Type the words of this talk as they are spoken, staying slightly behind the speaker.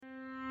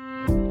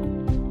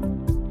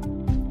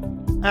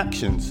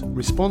Actions,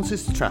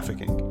 Responses to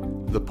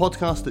Trafficking, the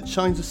podcast that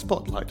shines a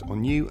spotlight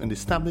on new and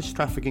established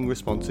trafficking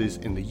responses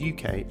in the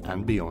UK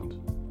and beyond.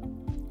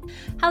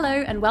 Hello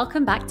and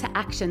welcome back to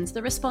Actions,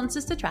 the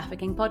Responses to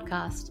Trafficking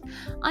podcast.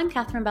 I'm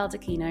Catherine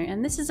Baldacchino,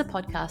 and this is a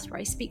podcast where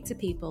I speak to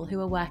people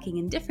who are working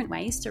in different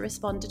ways to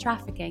respond to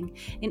trafficking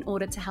in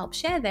order to help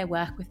share their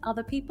work with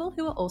other people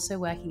who are also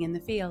working in the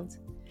field.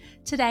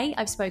 Today,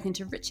 I've spoken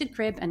to Richard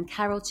Cribb and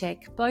Carol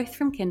Chick, both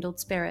from Kindled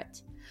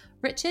Spirit.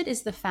 Richard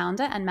is the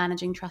founder and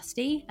managing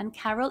trustee, and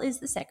Carol is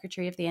the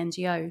secretary of the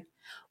NGO.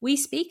 We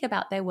speak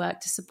about their work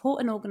to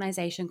support an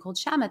organisation called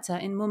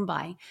Shamatha in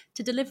Mumbai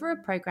to deliver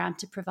a programme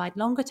to provide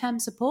longer-term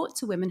support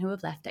to women who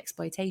have left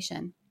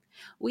exploitation.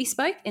 We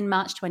spoke in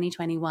March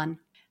 2021.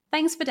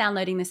 Thanks for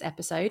downloading this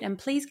episode, and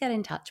please get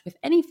in touch with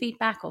any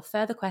feedback or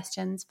further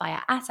questions via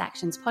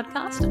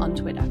 @ActionsPodcast on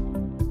Twitter.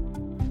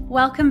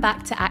 Welcome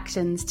back to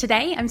Actions.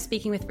 Today, I'm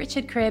speaking with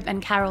Richard Cribb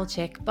and Carol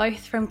Chick,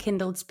 both from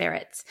Kindled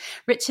Spirits.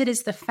 Richard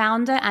is the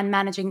founder and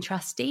managing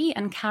trustee,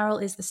 and Carol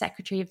is the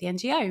secretary of the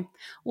NGO.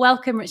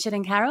 Welcome, Richard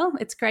and Carol.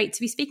 It's great to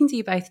be speaking to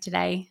you both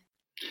today.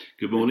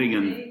 Good morning,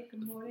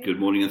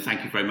 and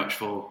thank you very much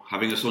for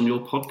having us on your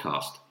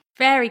podcast.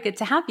 Very good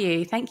to have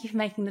you. Thank you for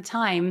making the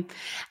time.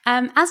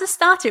 As a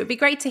starter, it would be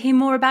great to hear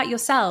more about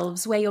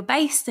yourselves, where you're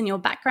based and your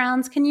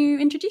backgrounds. Can you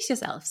introduce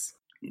yourselves?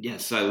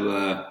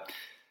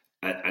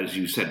 As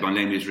you said, my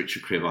name is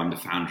Richard Cribb. I'm the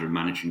founder and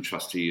managing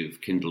trustee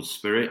of Kindled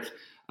Spirit.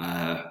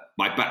 My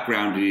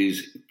background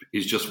is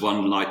just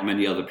one like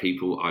many other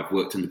people. I've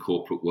worked in the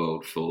corporate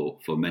world for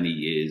many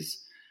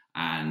years,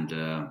 and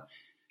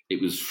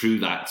it was through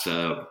that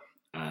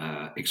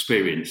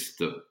experience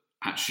that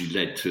actually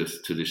led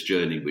to this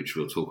journey, which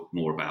we'll talk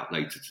more about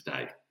later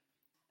today.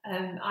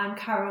 I'm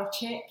Carol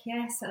Chick,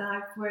 yes, and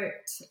I've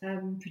worked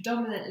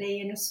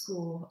predominantly in a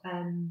school,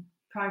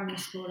 primary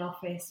school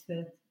office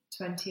for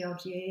 20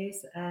 odd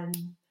years,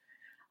 and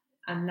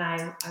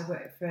now I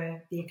work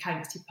for the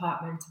accounts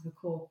department of a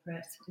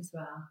corporate as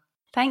well.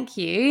 Thank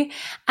you.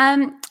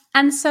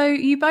 And so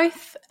you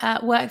both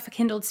work for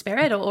Kindled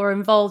Spirit or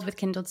involved with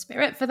Kindled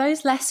Spirit. For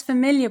those less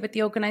familiar with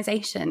the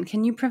organisation,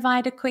 can you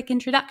provide a quick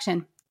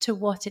introduction to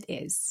what it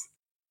is?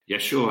 Yeah,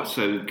 sure.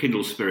 So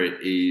Kindled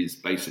Spirit is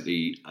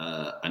basically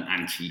an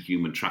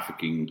anti-human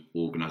trafficking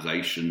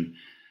organisation,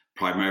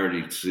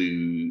 primarily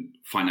to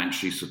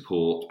financially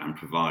support and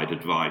provide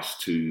advice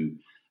to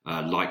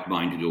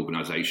like-minded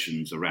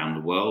organisations around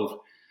the world.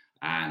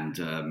 And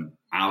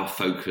our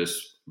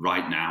focus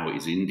right now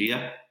is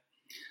India.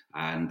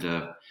 And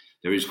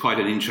there is quite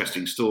an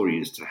interesting story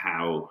as to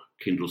how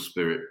Kindled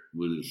Spirit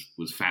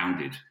was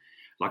founded.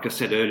 Like I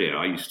said earlier,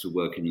 I used to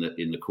work in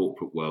the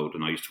corporate world,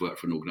 and I used to work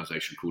for an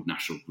organisation called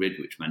National Grid,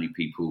 which many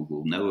people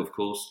will know, of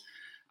course.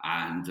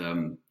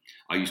 And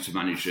I used to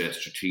manage their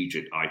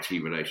strategic IT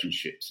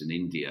relationships in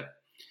India.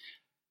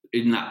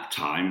 In that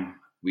time,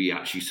 we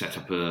actually set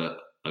up a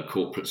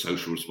corporate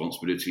social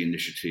responsibility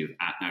initiative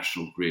at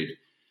National Grid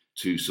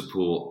to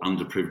support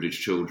underprivileged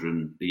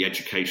children, the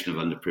education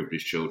of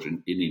underprivileged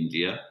children in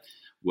India,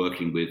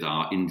 working with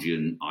our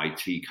Indian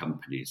IT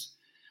companies.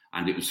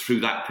 And it was through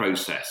that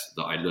process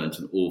that I learned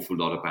an awful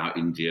lot about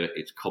India,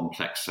 its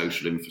complex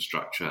social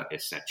infrastructure,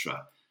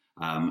 etc.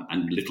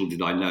 And little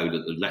did I know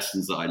that the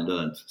lessons that I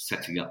learned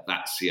setting up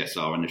that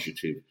CSR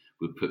initiative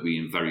would put me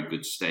in very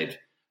good stead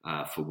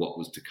for what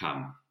was to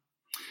come.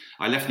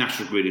 I left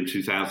National Grid in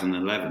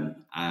 2011,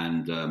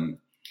 and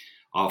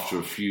after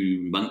a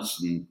few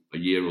months and a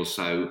year or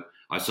so,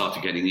 I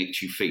started getting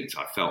itchy feet.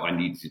 I felt I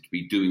needed to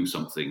be doing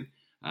something,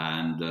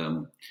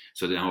 and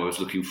so then I was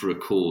looking for a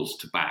cause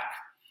to back.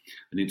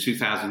 And in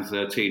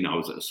 2013, I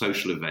was at a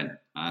social event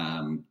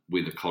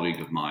with a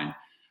colleague of mine,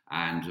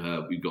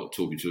 and we got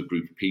talking to a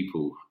group of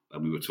people,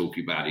 and we were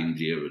talking about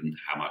India and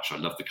how much I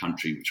love the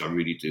country, which I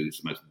really do.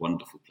 It's the most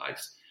wonderful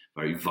place,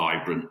 very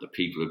vibrant. The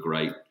people are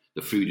great.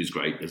 The food is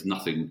great. There's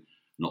nothing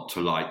not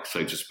to like,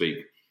 so to speak.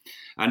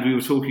 And we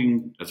were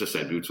talking, as I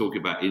said, we were talking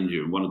about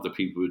India, and one of the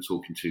people we were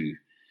talking to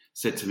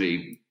said to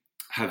me,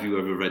 "Have you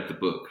ever read the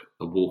book,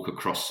 A Walk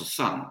Across the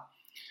Sun?"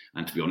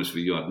 And to be honest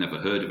with you, I'd never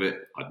heard of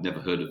it. I'd never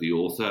heard of the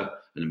author,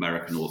 an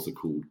American author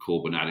called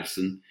Corbin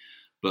Allison.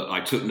 But I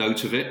took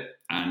note of it,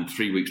 and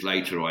 3 weeks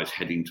later, I was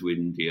heading to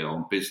India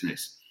on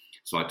business.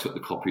 So I took the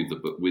copy of the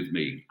book with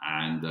me,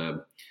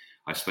 and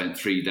I spent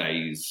 3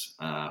 days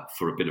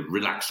for a bit of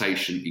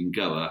relaxation in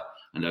Goa,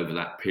 and over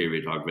that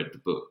period, I read the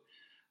book.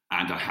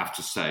 And I have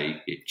to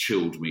say, it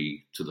chilled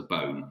me to the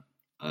bone.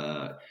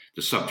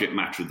 The subject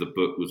matter of the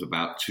book was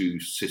about two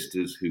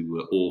sisters who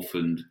were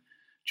orphaned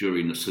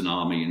during the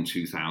tsunami in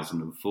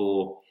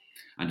 2004.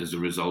 And as a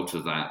result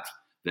of that,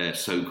 their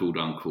so-called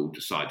uncle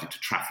decided to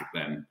traffic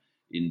them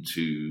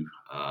into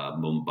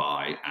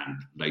Mumbai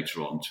and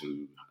later on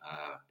to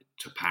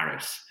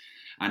Paris.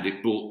 And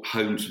it brought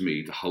home to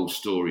me the whole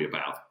story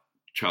about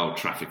child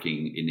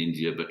trafficking in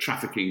India. But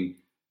trafficking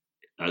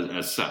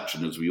as such,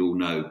 and as we all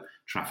know,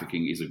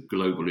 trafficking is a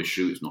global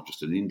issue. It's not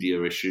just an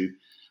India issue.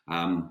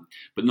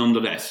 But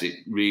nonetheless, it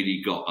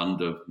really got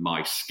under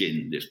my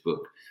skin, this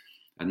book.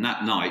 And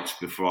that night,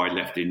 before I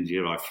left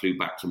India, I flew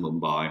back to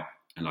Mumbai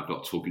and I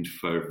got talking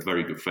to a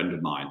very good friend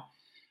of mine.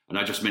 And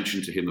I just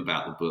mentioned to him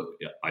about the book.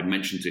 I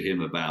mentioned to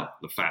him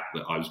about the fact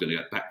that I was going to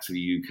get back to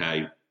the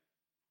UK,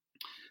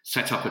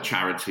 set up a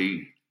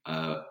charity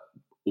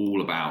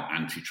all about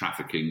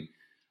anti-trafficking.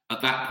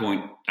 At that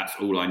point, that's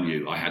all I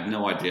knew. I had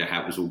no idea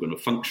how it was all going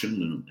to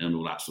function and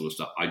all that sort of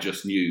stuff. I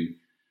just knew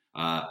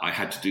I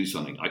had to do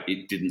something.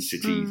 It didn't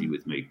sit easy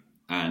with me.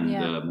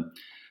 And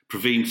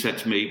Praveen said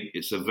to me,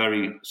 it's a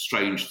very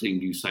strange thing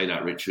you say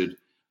that, Richard.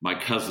 My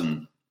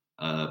cousin,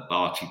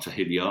 Bharti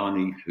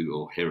Tahiliani, who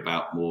you'll hear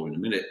about more in a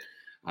minute,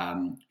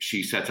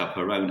 she set up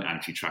her own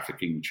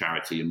anti-trafficking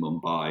charity in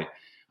Mumbai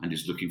and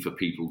is looking for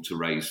people to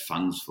raise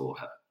funds for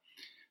her.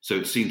 So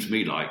it seemed to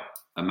me like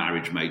a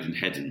marriage made in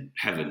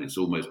heaven. It's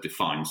almost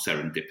defined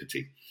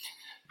serendipity.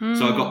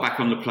 So I got back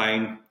on the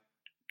plane,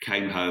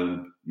 came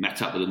home,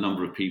 met up with a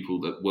number of people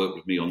that worked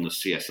with me on the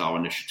CSR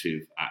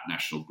initiative at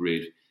National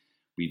Grid.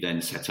 We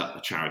then set up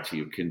the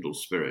charity of Kindle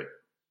Spirit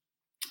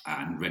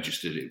and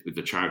registered it with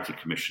the Charity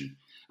Commission.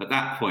 At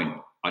that point,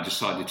 I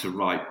decided to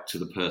write to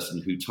the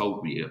person who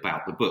told me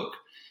about the book.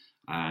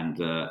 And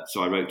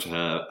so I wrote to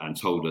her and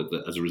told her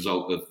that as a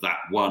result of that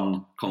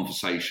one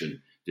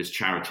conversation, this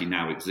charity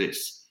now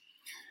exists.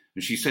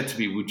 And she said to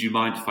me, would you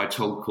mind if I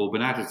told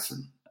Corbin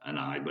Addison? And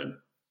I went,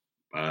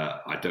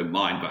 I don't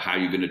mind, but how are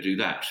you going to do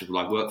that? She said,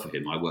 well, I work for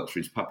him. I work for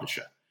his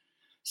publisher.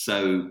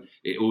 So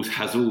it all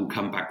has all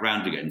come back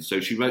round again. So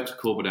she wrote to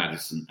Corbin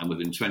Addison, and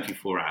within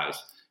 24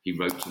 hours, he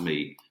wrote to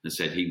me and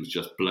said he was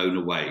just blown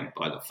away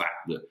by the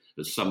fact that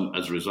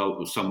as a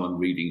result of someone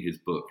reading his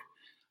book,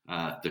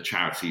 the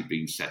charity had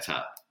been set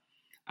up.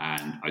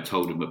 And I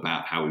told him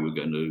about how we were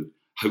going to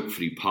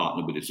hopefully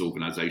partner with this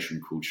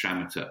organisation called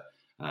Shamatha,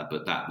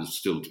 but that was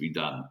still to be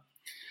done.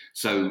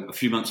 So a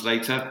few months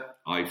later,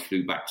 I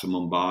flew back to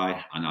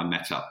Mumbai and I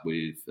met up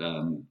with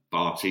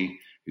Bharti,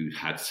 who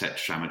had set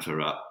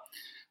Shamatha up.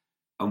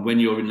 And when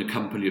you're in the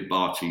company of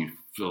Bharti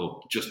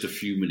for just a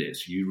few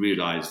minutes, you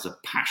realise the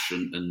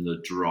passion and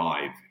the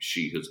drive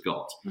she has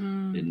got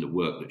in the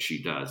work that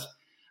she does.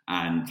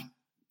 And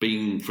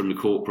being from the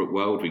corporate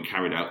world, we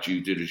carried out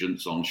due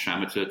diligence on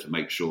Shamatha to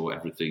make sure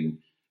everything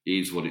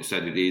is what it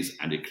said it is,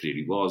 and it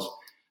clearly was.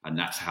 And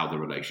that's how the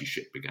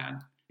relationship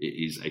began. It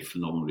is a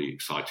phenomenally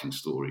exciting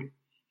story.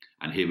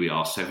 And here we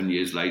are 7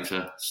 years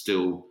later,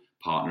 still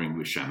partnering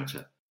with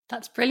Shamatha.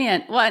 That's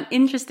brilliant. What an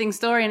interesting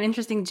story and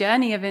interesting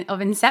journey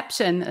of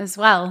inception as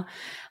well.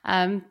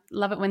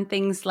 Love it when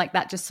things like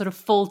that just sort of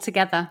fall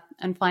together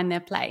and find their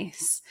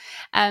place.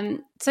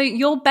 So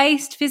you're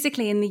based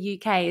physically in the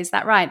UK, is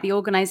that right? The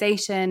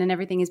organisation and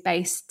everything is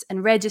based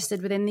and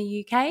registered within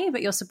the UK,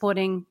 but you're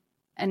supporting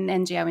an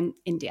NGO in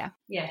India.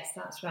 Yes,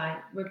 that's right.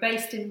 We're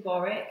based in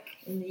Warwick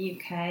in the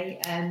UK,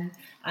 and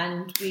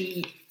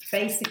we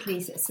basically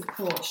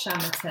support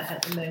Shamatha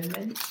at the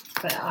moment,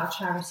 but our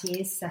charity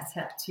is set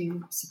up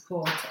to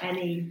support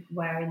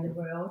anywhere in the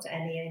world,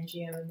 any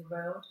NGO in the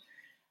world.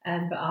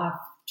 But our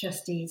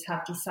trustees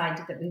have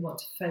decided that we want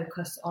to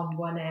focus on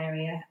one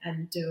area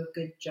and do a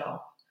good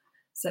job.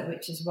 So,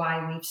 which is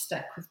why we've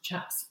stuck with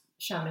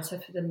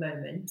Shamatha for the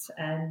moment,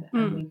 and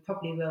we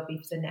probably will be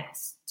for the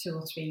next 2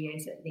 or 3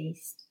 years at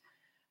least.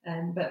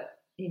 But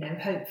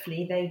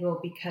hopefully they will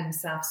become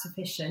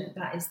self-sufficient.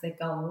 That is the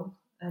goal,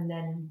 and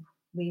then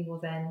we will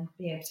then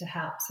be able to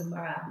help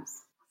somewhere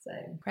else. So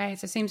great.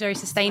 So it seems very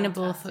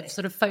sustainable for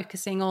sort of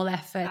focusing all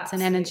efforts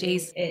and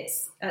energies.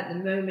 It's at the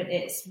moment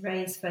it's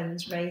raise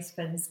funds,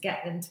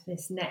 get them to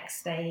this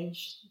next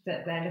stage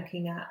that they're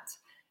looking at,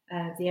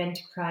 the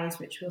enterprise,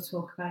 which we'll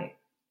talk about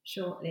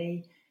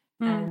shortly.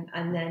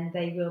 And then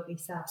they will be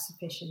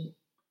self-sufficient,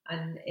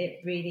 and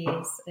it really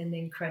is an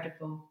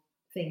incredible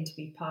thing to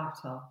be part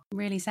of.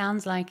 Really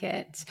sounds like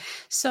it.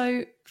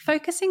 So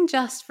focusing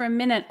just for a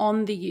minute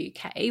on the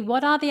UK,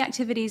 what are the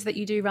activities that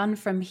you do run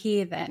from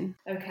here then?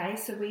 Okay,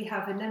 so we've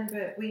had a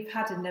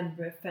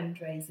number of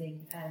fundraising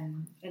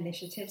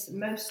initiatives,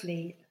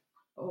 mostly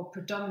or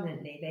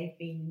predominantly they've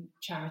been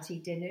charity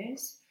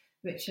dinners,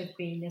 which have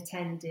been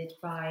attended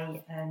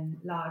by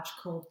large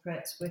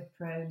corporates,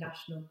 Wipro,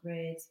 National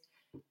Grid,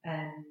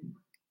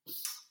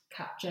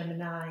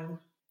 Capgemini,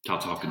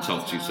 Tata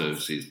Consultancy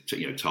Services,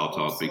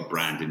 Tata, big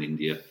brand in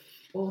India.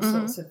 All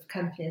sorts of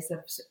companies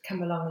have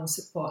come along and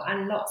support,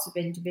 and lots of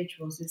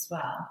individuals as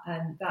well.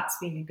 And that's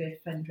been a good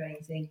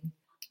fundraising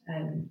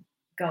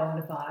goal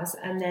of ours.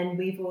 And then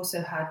we've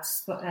also had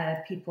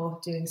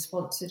people doing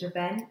sponsored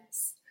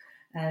events,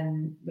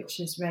 which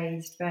has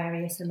raised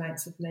various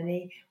amounts of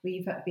money.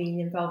 We've been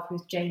involved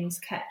with James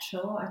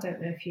Ketchell. I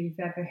don't know if you've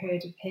ever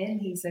heard of him.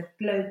 He's a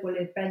global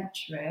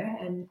adventurer,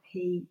 and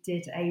he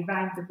did a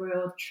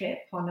round-the-world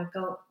trip on a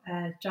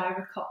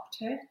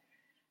gyrocopter.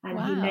 And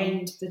He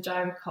named the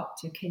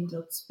gyrocopter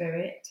Kindled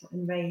Spirit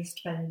and raised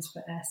funds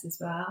for us as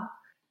well.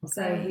 Okay.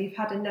 So we've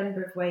had a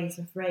number of ways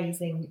of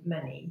raising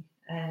money,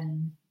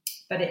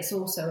 but it's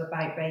also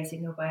about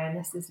raising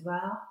awareness as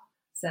well.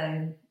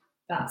 So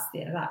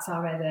that's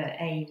our other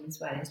aim as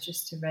well, is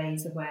just to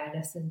raise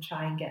awareness and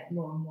try and get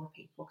more and more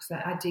people, because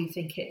I do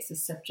think it's a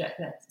subject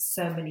that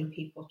so many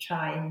people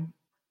try and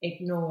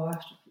ignore.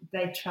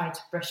 They try to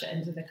brush it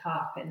under the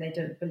carpet, and they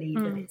don't believe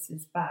that it's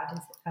as bad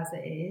as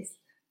it is.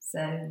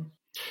 So,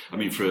 I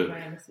mean, for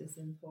awareness is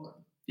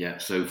important. Yeah.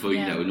 So for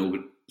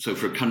so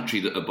for a country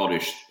that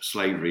abolished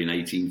slavery in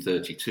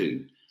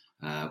 1832,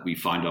 we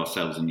find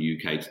ourselves in the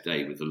UK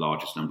today with the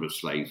largest number of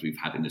slaves we've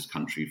had in this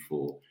country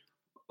for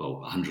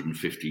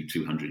 150,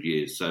 200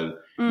 years. So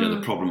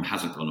the problem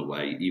hasn't gone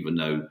away, even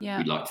though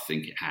we'd like to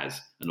think it has.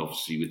 And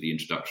obviously, with the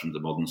introduction of the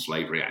Modern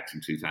Slavery Act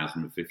in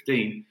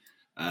 2015,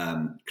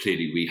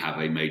 clearly we have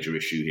a major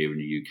issue here in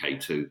the UK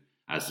too,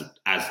 as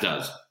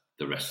does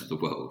the rest of the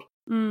world.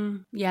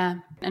 Yeah,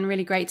 and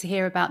really great to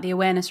hear about the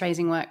awareness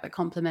raising work that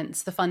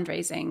complements the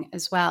fundraising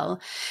as well.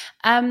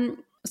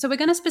 So we're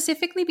going to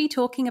specifically be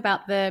talking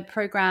about the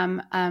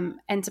program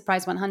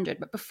Enterprise 100.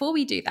 But before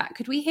we do that,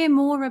 could we hear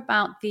more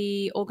about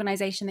the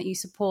organisation that you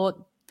support,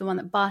 the one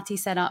that Bharti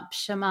set up,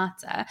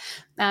 Shamata?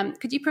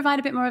 Could you provide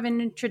a bit more of an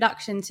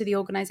introduction to the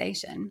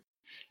organisation?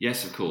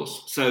 Yes, of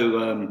course.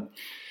 So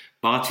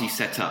Bharti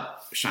set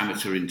up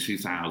Shamata in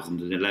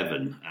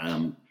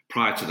 2011.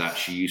 Prior to that,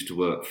 she used to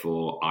work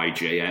for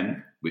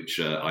IJM, which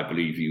I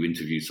believe you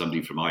interviewed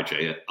somebody from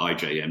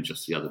IJM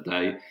just the other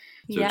day.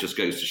 So It just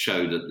goes to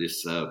show that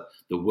this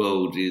the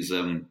world is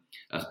a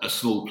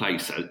small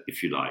place,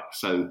 if you like.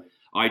 So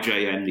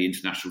IJM, the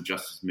International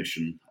Justice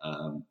Mission,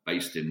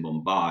 based in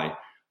Mumbai,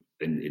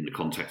 in the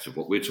context of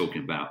what we're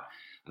talking about,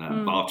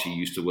 Bharti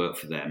used to work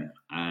for them.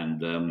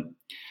 And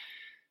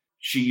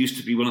she used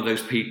to be one of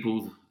those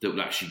people that would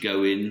actually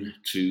go in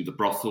to the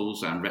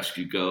brothels and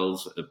rescue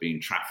girls that have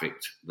been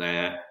trafficked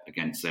there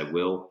against their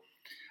will.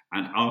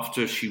 And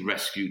after she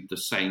rescued the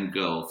same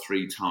girl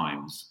 3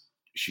 times,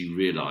 she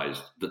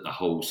realised that the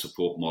whole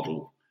support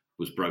model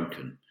was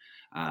broken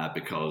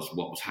because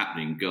what was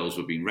happening, girls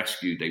were being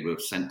rescued, they were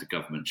sent to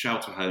government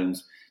shelter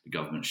homes, the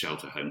government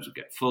shelter homes would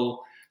get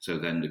full, so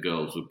then the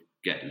girls would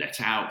get let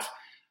out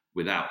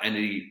without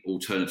any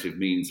alternative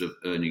means of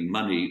earning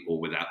money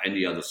or without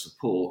any other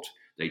support.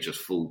 They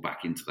just fall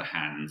back into the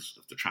hands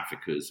of the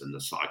traffickers and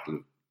the cycle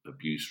of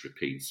abuse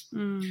repeats.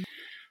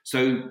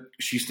 So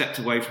she stepped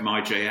away from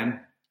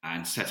IJM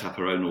and set up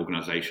her own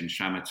organisation,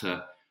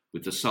 Shamata,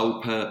 with the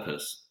sole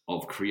purpose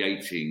of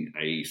creating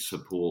a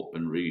support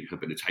and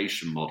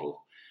rehabilitation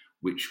model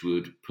which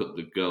would put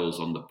the girls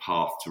on the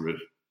path to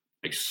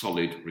a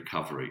solid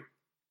recovery.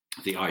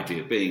 The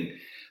idea being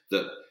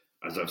that,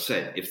 as I've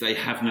said, if they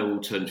have no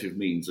alternative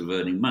means of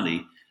earning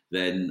money,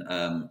 then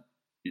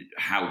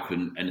how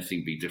can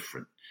anything be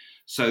different?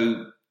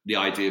 So the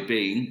idea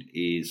being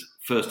is,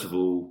 first of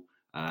all,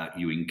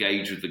 you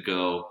engage with the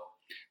girl,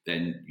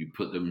 then you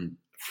put them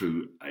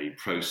through a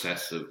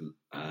process of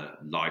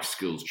life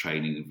skills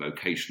training and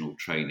vocational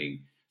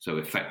training. So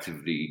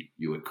effectively,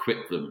 you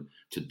equip them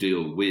to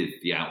deal with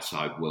the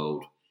outside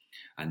world.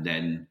 And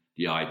then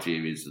the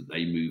idea is that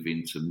they move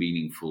into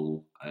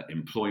meaningful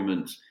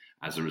employment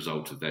as a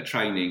result of their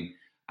training,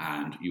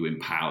 and you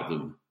empower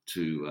them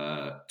to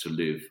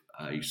live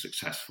a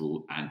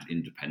successful and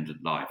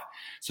independent life.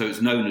 So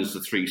it's known as the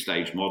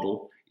 3-stage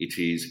model. It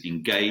is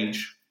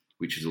engage,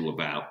 which is all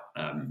about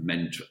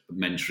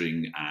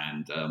mentoring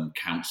and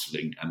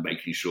counselling and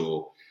making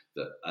sure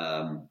that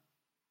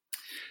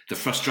the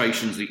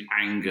frustrations, the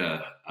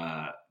anger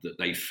that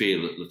they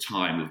feel at the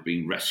time of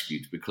being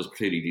rescued, because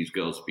clearly these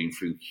girls have been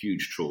through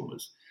huge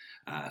traumas.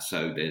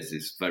 So there's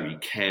this very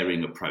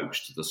caring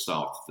approach to the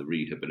start of the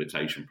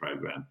rehabilitation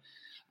program.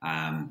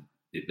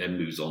 It then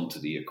moves on to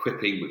the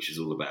equipping, which is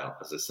all about,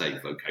 as I say,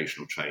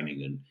 vocational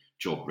training and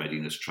job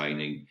readiness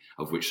training,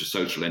 of which the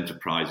social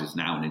enterprise is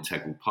now an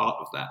integral part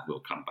of that. We'll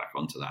come back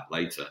onto that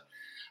later.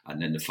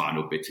 And then the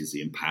final bit is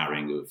the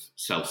empowering of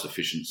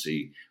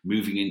self-sufficiency,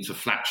 moving into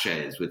flat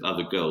shares with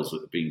other girls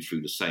that have been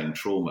through the same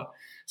trauma,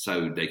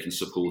 so they can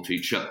support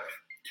each other.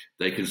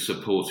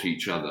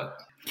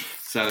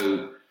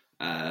 So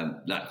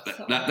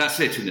that's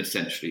it, in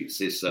essentially. It's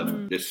this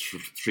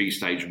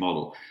 3-stage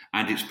model,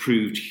 and it's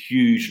proved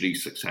hugely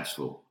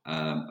successful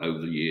over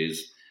the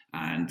years.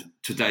 And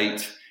to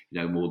date,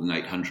 more than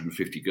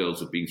 850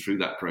 girls have been through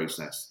that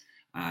process,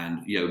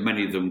 and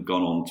many of them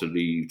gone on to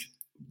lead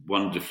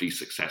wonderfully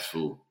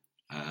successful,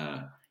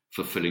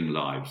 fulfilling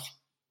lives.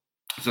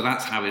 So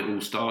that's how it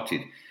all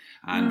started.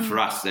 And for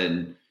us,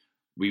 then,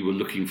 we were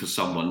looking for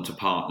someone to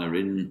partner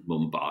in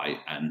Mumbai,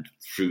 and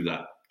through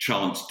that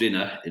chance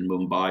dinner in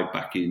Mumbai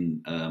back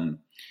in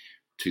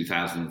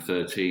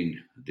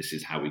 2013, this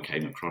is how we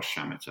came across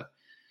Shamata.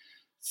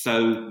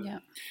 So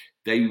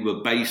they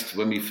were based,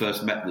 when we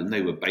first met them,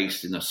 they were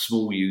based in a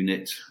small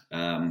unit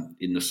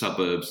in the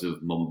suburbs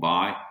of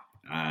Mumbai,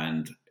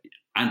 and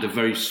a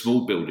very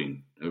small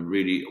building, a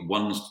really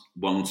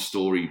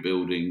one-story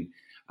building,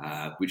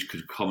 which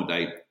could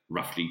accommodate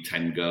roughly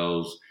 10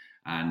 girls.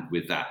 And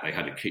with that, they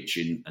had a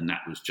kitchen, and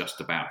that was just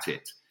about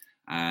it.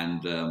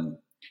 And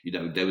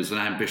there was an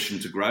ambition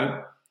to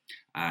grow,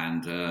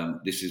 and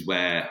this is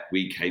where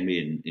we came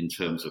in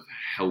terms of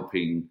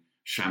helping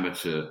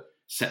Shamata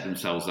set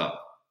themselves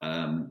up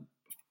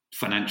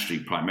financially,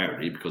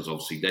 primarily, because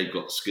obviously they've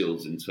got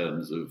skills in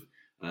terms of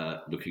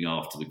looking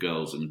after the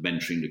girls and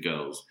mentoring the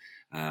girls.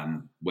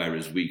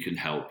 whereas we can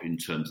help in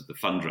terms of the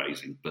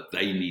fundraising. But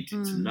they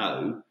needed to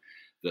know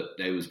that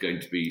there was going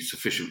to be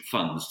sufficient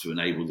funds to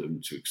enable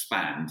them to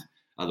expand.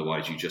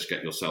 Otherwise, you just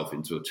get yourself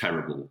into a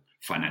terrible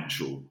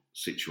financial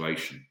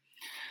situation.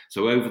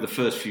 So over the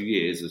first few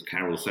years, as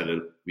Carol said,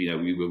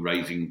 we were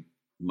raising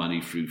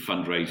money through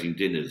fundraising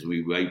dinners.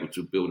 We were able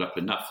to build up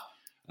enough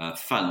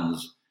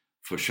funds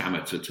for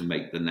Shamotta to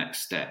make the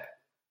next step.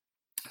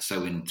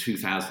 So in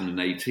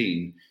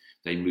 2018,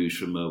 they moved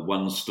from a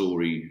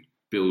one-storey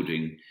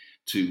building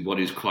to what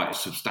is quite a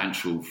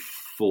substantial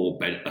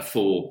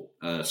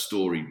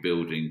four-storey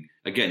building,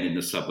 again in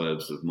the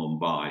suburbs of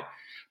Mumbai.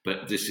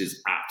 But this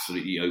has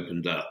absolutely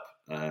opened up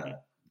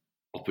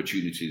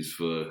opportunities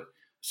for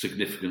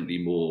significantly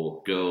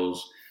more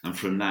girls. And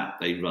from that,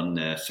 they run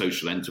their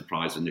social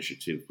enterprise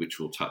initiative, which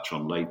we'll touch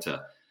on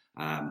later.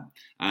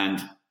 And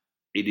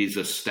it is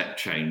a step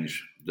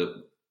change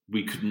that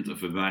we couldn't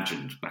have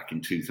imagined back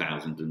in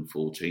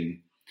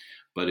 2014.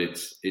 But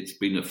it's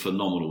been a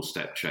phenomenal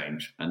step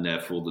change. And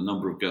therefore, the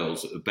number of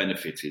girls that have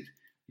benefited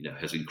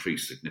has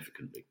increased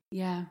significantly.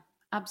 Yeah,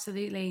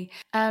 absolutely.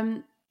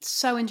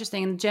 So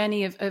interesting. And the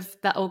journey of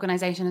that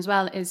organisation as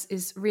well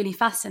is really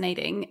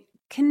fascinating.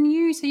 So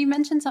you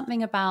mentioned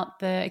something about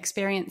the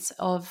experience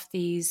of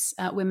these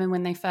women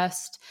when they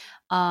first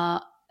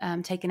are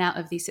taken out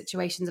of these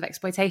situations of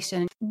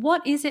exploitation.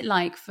 What is it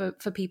like for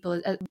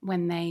people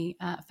when they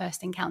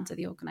first encounter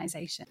the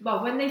organisation?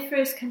 Well, when they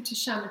first come to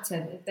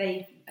Shamotta,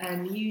 they've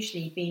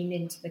usually been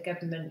into the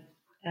government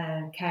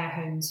care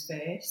homes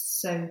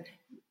first. So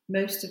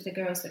most of the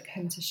girls that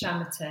come to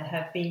Shamotta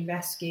have been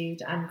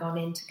rescued and gone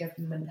into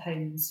government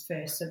homes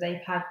first. So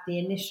they've had the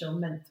initial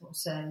month or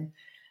so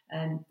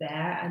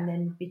there, and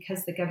then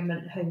because the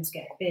government homes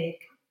get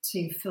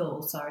too full,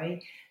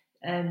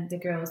 the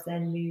girls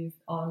then move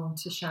on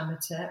to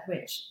Shamotta,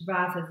 which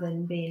rather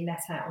than being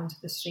let out onto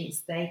the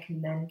streets, they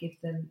can then give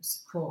them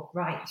support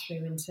right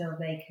through until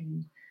they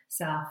can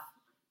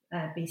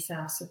be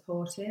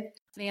self-supportive.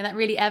 And that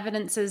really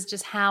evidences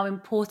just how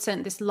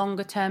important this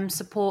longer term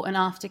support and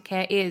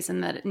aftercare is,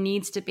 and that it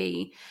needs to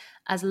be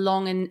as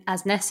long and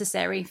as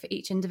necessary for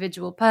each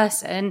individual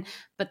person.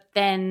 But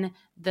then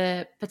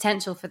the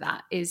potential for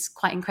that is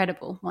quite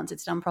incredible once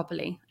it's done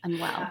properly and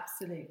well.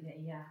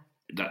 Absolutely, yeah.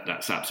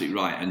 That's absolutely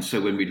right. And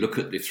so when we look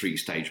at the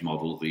three-stage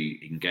model, the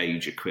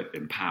engage, equip,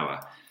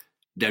 empower,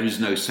 there is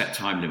no set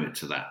time limit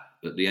to that.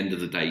 At the end of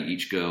the day,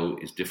 each girl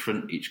is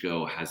different. Each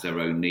girl has their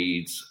own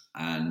needs.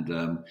 And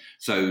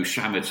so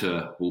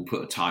Shamotta will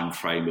put a time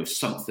frame of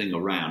something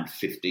around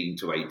 15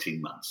 to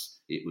 18 months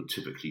it would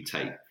typically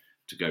take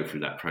to go through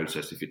that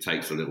process. If it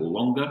takes a little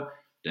longer,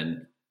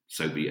 then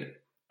so be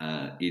it.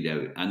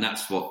 And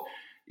that's what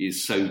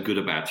is so good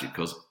about it,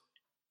 because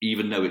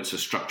even though it's a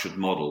structured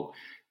model,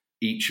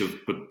 each of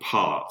the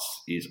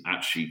parts is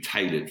actually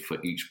tailored for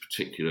each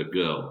particular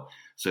girl.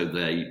 So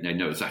they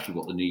know exactly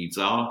what the needs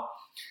are.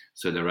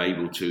 So they're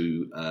able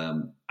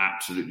to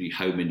absolutely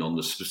home in on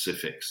the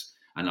specifics.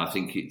 And I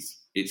think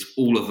it's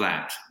all of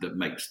that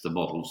makes the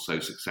model so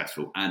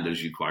successful and,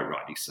 as you quite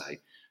rightly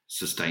say,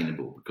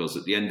 sustainable. Because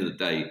at the end of the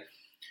day,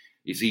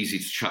 it's easy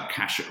to chuck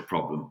cash at a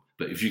problem.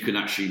 But if you can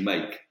actually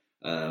make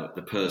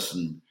the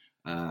person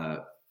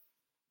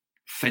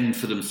fend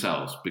for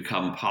themselves,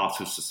 become part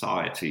of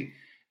society,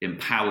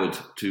 empowered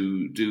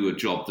to do a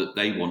job that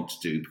they want to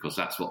do because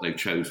that's what they've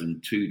chosen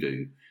to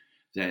do,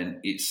 then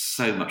it's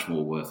so much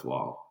more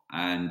worthwhile.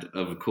 And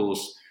of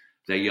course,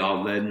 they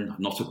are then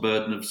not a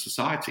burden of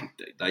society.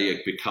 They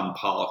become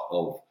part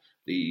of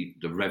the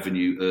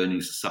revenue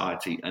earning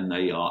society, and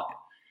they are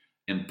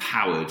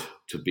empowered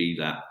to be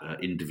that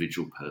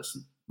individual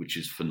person, which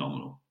is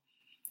phenomenal.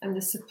 And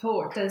the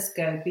support does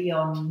go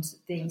beyond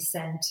the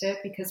centre,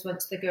 because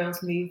once the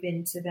girls move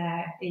into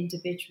their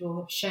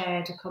individual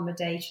shared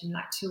accommodation,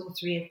 like 2 or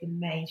 3 of them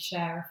may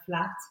share a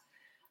flat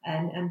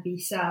and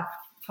be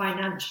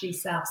financially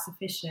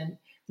self-sufficient,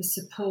 the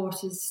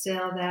support is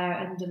still there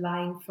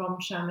underlying from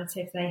Shamotta.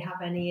 If they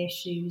have any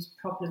issues,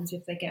 problems,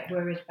 if they get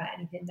worried about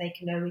anything, they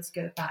can always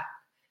go back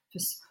for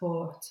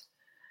support.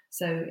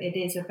 So it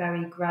is a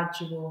very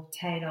gradual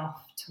tail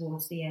off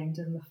towards the end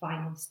and the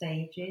final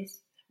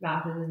stages,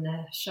 rather than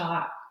a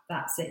sharp,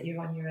 that's it,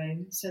 you're on your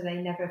own. So they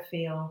never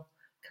feel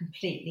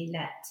completely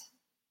let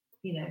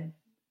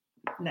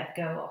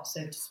go of,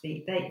 so to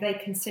speak. They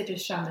consider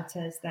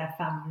Shamotta as their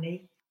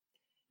family.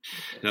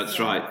 That's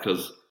right,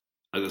 because,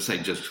 as I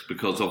say, just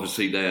because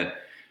obviously they're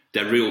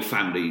real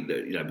family,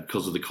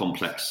 because of the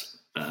complex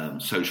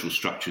social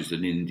structures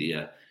in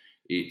India,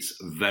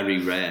 it's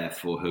very rare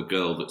for a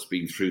girl that's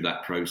been through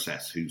that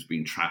process, who's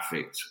been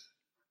trafficked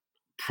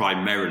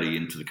primarily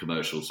into the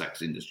commercial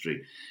sex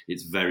industry.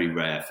 It's very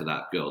rare for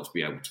that girl to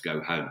be able to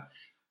go home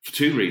for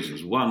 2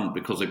 reasons. One,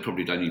 because they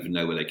probably don't even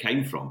know where they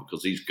came from,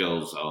 because these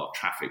girls are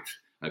trafficked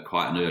at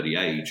quite an early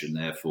age, and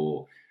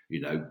therefore,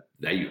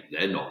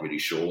 they're not really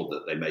sure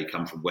that they may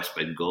come from West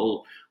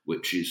Bengal,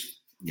 which is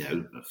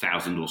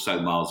 1,000 or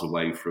so miles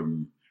away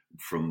from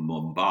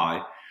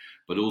Mumbai.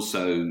 But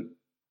also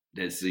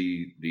there's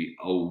the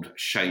old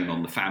shame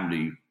on the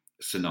family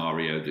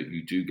scenario that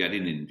you do get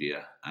in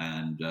India,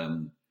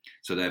 and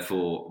so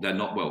therefore they're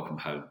not welcome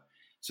home.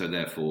 So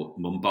therefore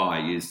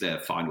Mumbai is their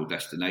final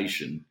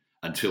destination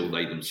until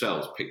they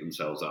themselves pick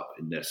themselves up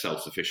in their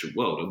self-sufficient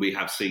world. And we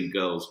have seen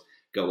girls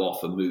go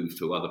off and move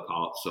to other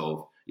parts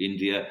of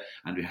India,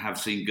 and we have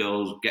seen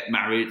girls get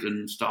married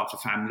and start a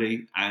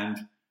family and,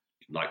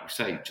 like we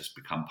say, just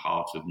become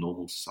part of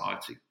normal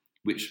society,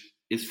 which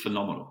is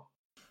phenomenal.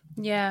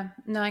 Yeah,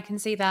 no, I can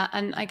see that.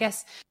 And I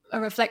guess a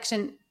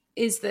reflection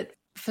is that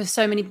for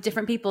so many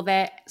different people,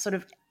 their sort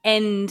of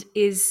end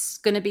is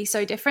going to be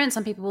so different.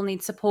 Some people will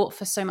need support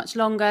for so much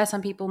longer.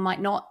 Some people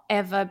might not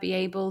ever be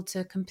able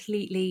to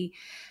completely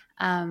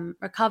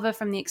recover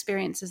from the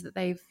experiences that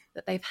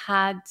they've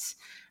had.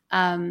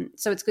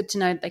 So it's good to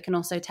know that they can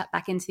also tap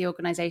back into the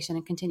organisation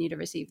and continue to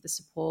receive the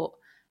support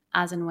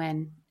as and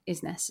when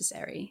is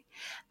necessary.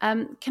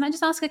 Can I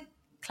just ask a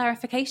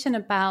clarification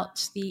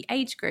about the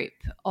age group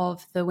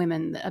of the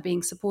women that are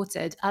being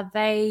supported? Are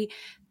they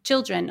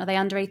children? Are they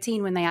under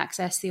 18 when they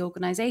access the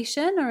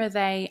organisation, or are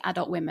they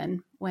adult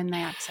women when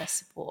they access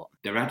support?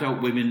 They're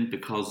adult women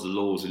because the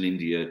laws in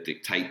India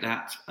dictate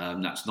that.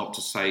 That's not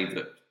to say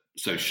that.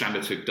 So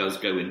Shamatha does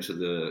go into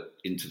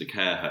the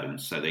care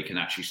homes, so they can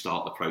actually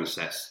start the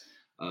process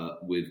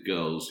with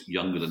girls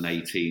younger than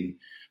 18,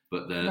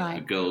 but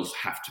the girls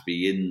have to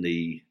be in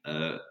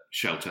the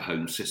shelter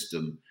home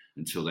system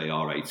until they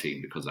are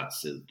 18, because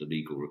that's the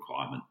legal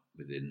requirement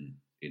in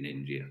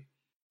India.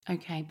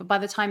 Okay, but by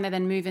the time they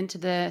then move into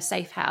the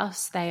safe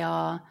house, they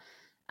are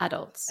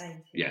adults.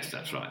 Yes,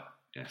 that's right.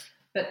 Yes.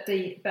 But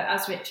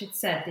as Richard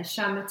said, the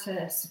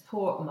Shamatha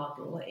support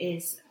model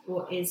is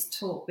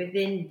taught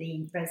within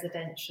the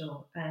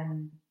residential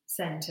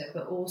centre,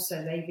 but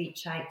also they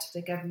reach out to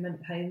the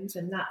government homes,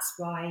 and that's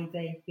why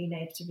they've been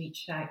able to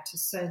reach out to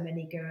so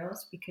many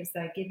girls, because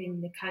they're giving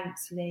the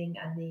counselling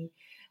and the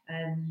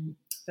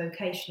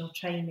vocational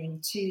training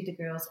to the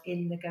girls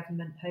in the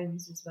government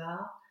homes as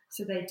well.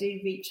 So they do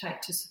reach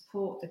out to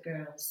support the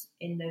girls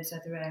in those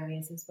other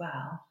areas as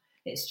well.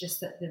 It's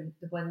just that the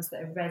ones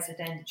that are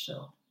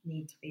residential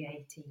need to be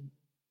 18.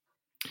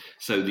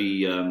 So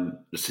the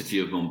city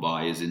of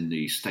Mumbai is in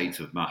the state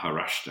of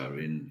Maharashtra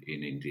in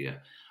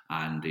India,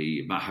 and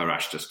the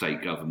Maharashtra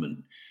state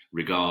government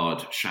regard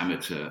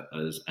Shamatha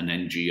as an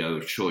NGO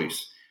of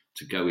choice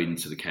to go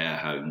into the care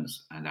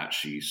homes and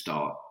actually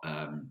start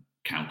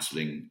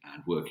counselling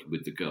and working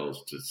with the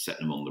girls to set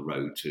them on the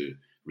road to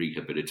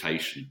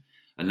rehabilitation.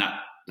 And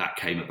that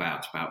came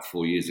about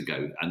 4 years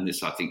ago. And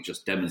this, I think,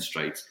 just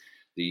demonstrates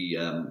the,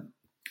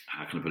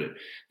 how can I put it,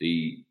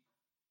 the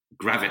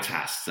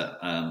gravitas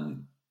that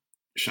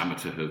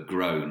Shamatha have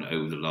grown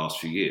over the last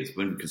few years.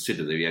 When we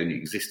consider they only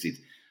existed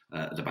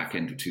at the back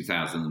end of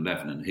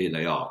 2011, and here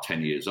they are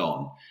 10 years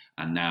on,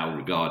 and now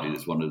regarded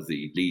as one of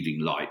the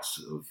leading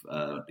lights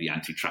of the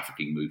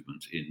anti-trafficking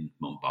movement in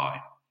Mumbai.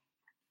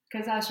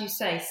 Because as you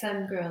say,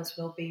 some girls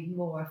will be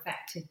more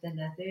affected than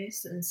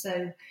others, and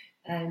so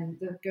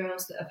the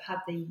girls that have had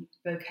the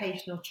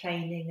vocational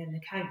training and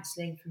the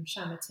counselling from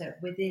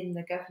Shamatha within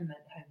the government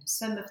homes,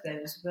 some of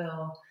those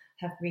will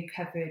have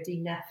recovered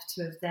enough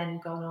to have then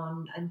gone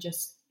on and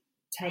just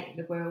take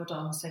the world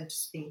on, so to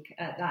speak,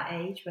 at that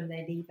age when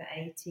they leave at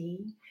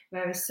 18,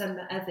 whereas some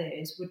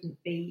others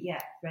wouldn't be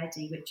yet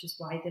ready, which is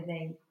why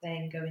they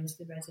then go into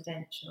the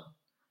residential.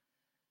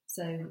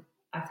 So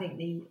I think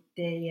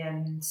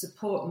the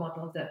support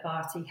model that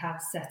Bharti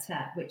has set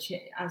up, which,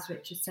 as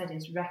Richard said,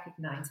 is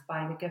recognised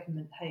by the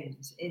government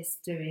homes, is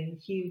doing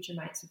huge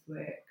amounts of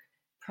work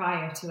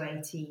prior to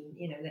 18.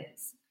 You know,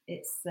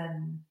 it's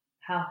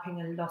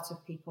helping a lot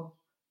of people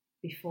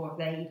before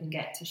they even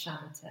get to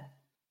Shamatha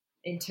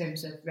in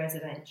terms of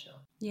residential.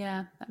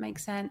 Yeah, that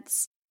makes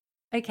sense.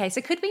 Okay,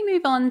 so could we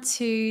move on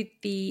to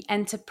the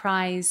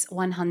Enterprise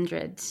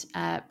 100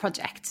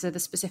 project, so the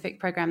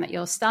specific program that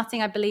you're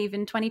starting, I believe,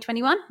 in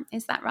 2021?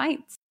 Is that right?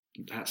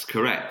 That's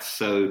correct.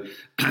 So,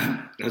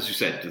 as you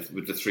said,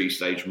 with the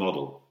three-stage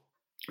model,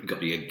 we've got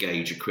the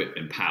Engage, Equip,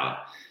 Empower.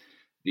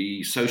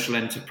 The social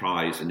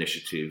enterprise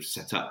initiative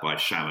set up by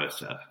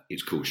Shamatha,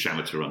 it's called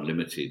Shamatha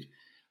Unlimited,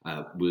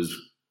 was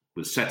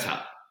set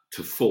up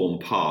to form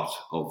part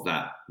of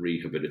that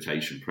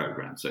rehabilitation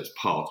program. So it's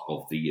part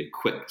of the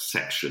Equip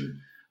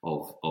section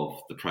of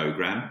the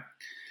program.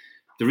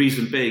 The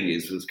reason being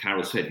is, as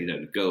Carol said,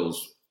 the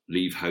girls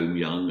leave home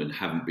young and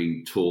haven't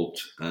been taught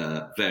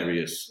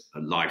various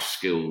life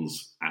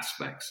skills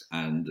aspects.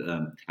 And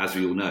as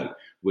we all know,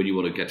 when you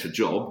want to get a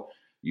job,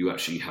 you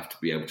actually have to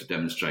be able to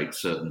demonstrate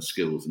certain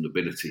skills and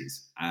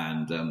abilities.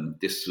 And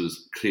this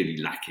was clearly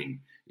lacking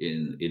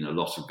in a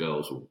lot of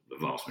girls, or the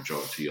vast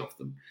majority of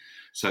them.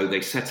 So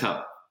they set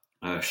up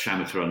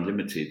Shamatha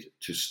Unlimited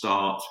to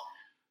start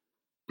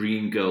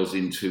bringing girls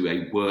into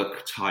a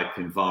work-type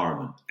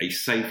environment, a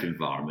safe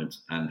environment.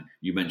 And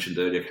you mentioned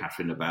earlier,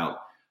 Catherine, about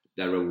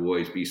there will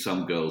always be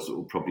some girls that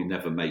will probably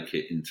never make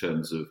it in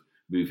terms of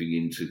moving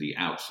into the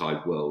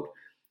outside world.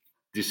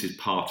 This is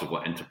part of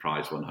what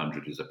Enterprise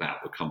 100 is about.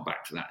 We'll come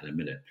back to that in a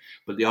minute.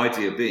 But the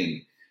idea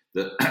being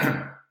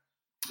that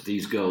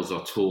these girls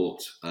are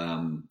taught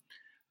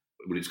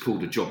well, it's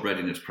called a job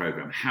readiness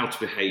program, how to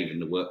behave in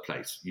the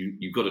workplace.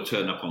 You've got to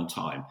turn up on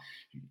time.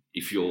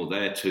 If you're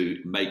there to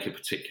make a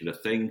particular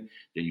thing,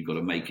 then you've got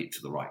to make it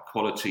to the right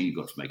quality. You've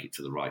got to make it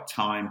to the right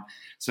time.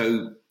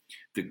 So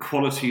the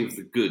quality of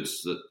the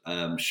goods that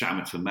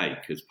Shameter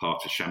make as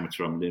part of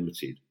Shameter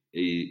Unlimited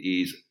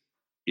is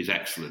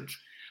excellent.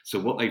 So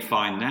what they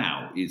find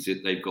now is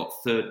that they've got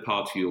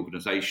third-party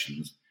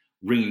organisations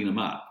ringing them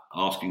up,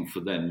 asking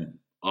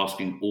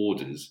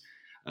orders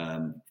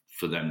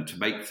for them to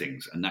make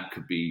things. And that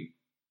could be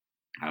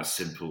as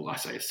simple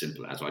as,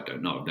 I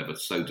don't know, I've never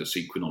sewed a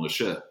sequin on a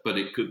shirt, but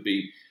it could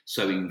be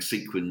sewing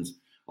sequins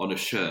on a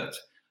shirt.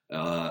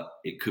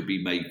 It could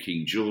be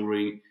making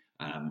jewellery,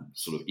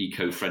 sort of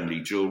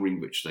eco-friendly jewellery,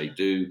 which they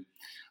do.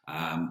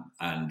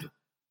 And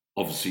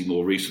obviously,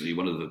 more recently,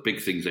 one of the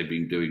big things they've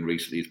been doing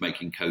recently is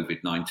making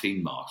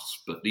COVID-19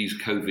 masks. But these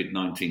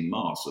COVID-19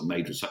 masks are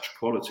made of such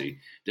quality,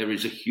 there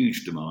is a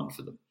huge demand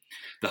for them.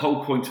 The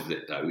whole point of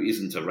it, though,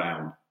 isn't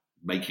around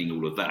making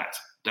all of that.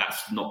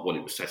 That's not what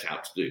it was set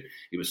out to do.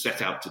 It was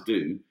set out to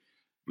do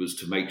was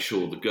to make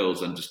sure the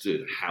girls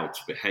understood how to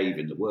behave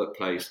in the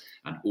workplace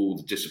and all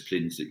the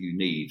disciplines that you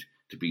need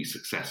to be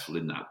successful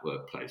in that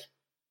workplace.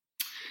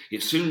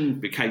 It soon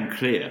became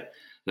clear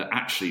that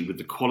actually with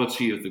the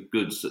quality of the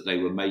goods that they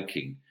were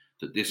making,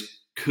 that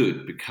this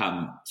could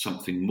become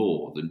something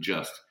more than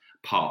just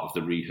part of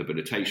the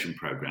rehabilitation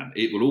program.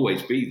 It will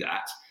always be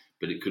that,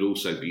 but it could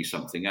also be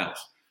something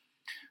else.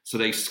 So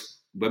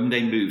when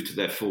they moved to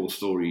their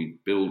 4-storey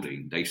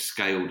building, they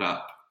scaled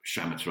up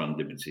Shameter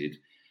Unlimited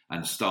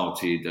and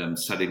started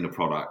selling the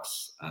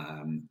products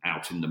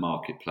out in the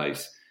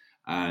marketplace.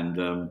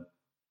 And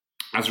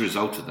as a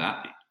result of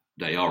that,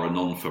 they are a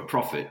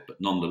non-for-profit,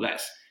 but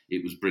nonetheless,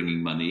 it was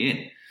bringing money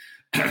in.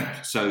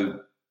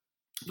 So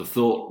the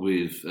thought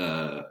with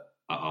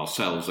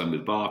ourselves and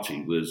with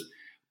Barty was,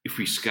 if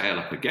we scale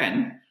up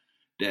again,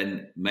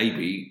 then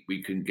maybe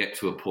we can get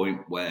to a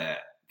point where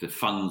the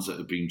funds that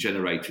have been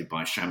generated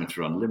by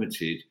Shameter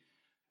Unlimited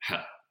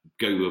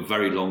go a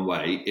very long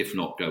way, if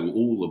not go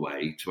all the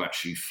way, to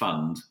actually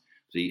fund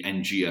the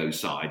NGO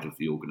side of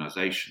the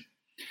organisation.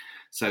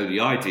 So the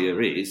idea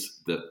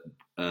is that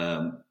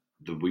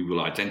we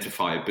will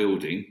identify a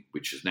building,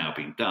 which has now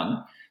been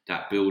done.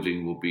 That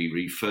building will be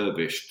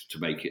refurbished to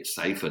make it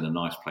safe and a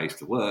nice place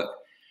to work,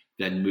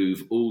 then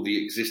move all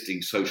the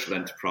existing social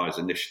enterprise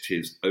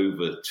initiatives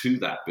over to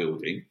that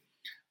building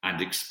and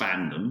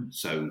expand them.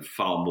 So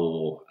far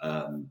more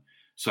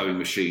sewing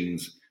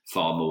machines,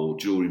 far more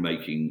jewellery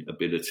making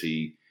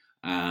ability,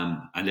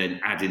 and then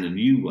add in a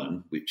new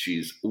one, which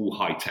is all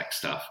high-tech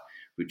stuff,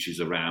 which is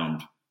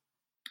around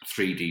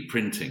 3D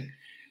printing.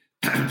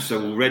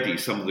 So already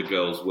some of the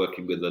girls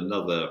working with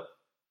another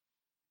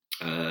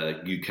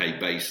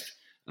UK-based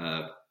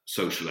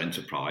social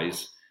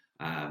enterprise,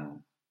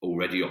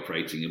 already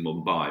operating in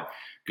Mumbai,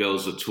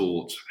 girls are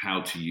taught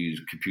how to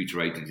use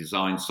computer-aided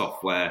design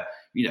software,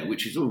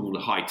 which is all the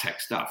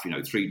high-tech stuff.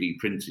 3D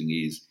printing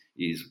is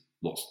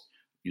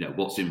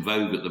what's in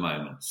vogue at the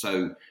moment.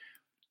 So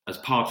as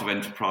part of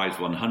Enterprise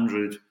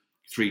 100,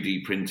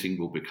 3D printing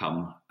will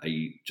become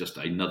just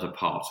another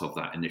part of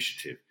that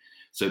initiative.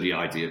 So the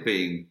idea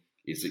being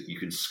is that you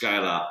can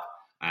scale up,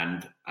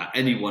 and at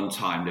any one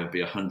time there'll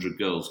be 100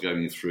 girls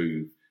going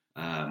through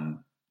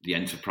the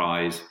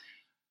enterprise,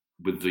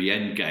 with the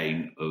end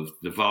game of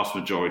the vast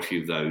majority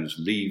of those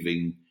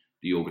leaving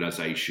the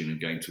organisation and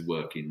going to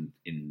work in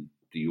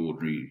the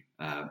ordinary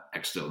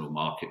external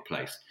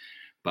marketplace.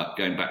 But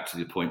going back to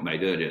the point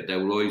made earlier, there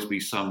will always be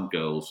some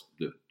girls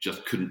that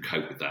just couldn't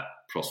cope with that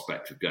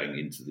prospect of going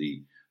into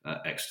the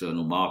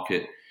external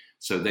market.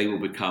 So they will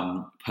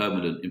become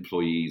permanent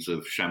employees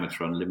of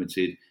Shameter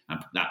Unlimited,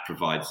 and that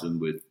provides them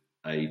with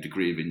a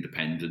degree of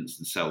independence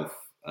and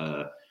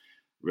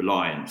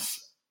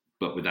self-reliance,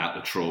 but without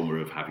the trauma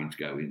of having to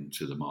go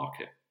into the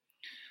market.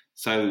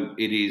 So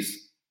it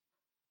is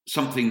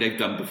something they've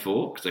done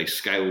before, because they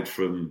scaled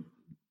from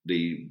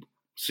the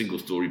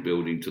single-storey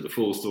building to the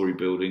 4-storey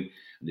building,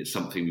 and it's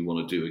something we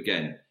want to do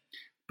again.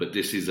 But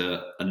this is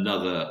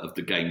another of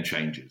the game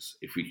changers.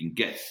 If we can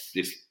get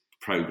this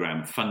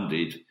program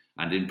funded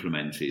and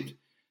implemented,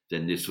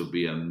 then this will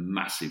be a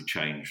massive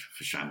change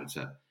for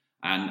Shameter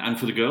and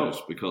for the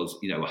girls, because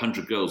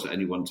 100 girls at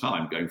any one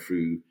time going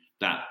through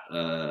that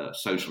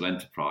social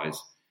enterprise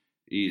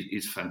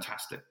is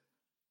fantastic.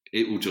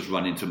 It will just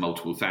run into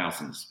multiple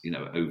thousands,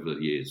 over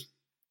the years.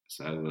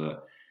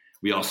 So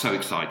we are so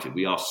excited.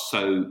 We are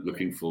so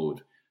looking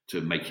forward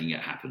to making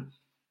it happen.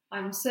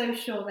 I'm so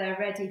sure they're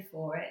ready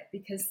for it,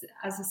 because,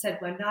 as I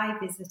said, when I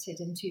visited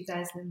in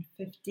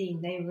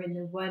 2015, they were in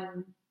a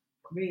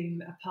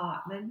one-room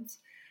apartment,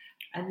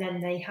 and then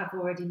they have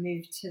already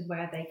moved to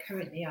where they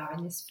currently are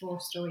in this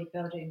 4-storey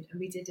building. And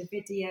we did a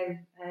video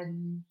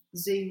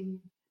Zoom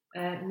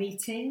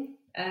meeting,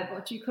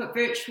 what do you call it,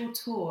 virtual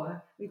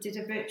tour. We did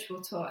a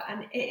virtual tour,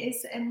 and it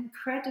is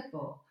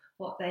incredible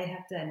what they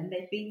have done.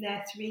 They've been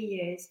there 3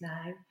 years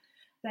now.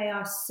 They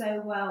are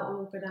so well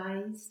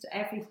organised.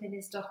 Everything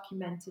is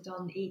documented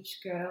on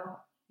each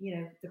girl.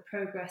 the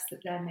progress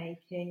that they're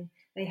making.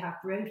 They have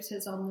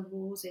rotas on the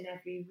walls in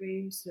every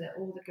room so that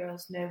all the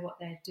girls know what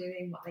they're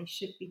doing, what they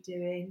should be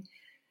doing.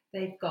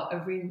 They've got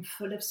a room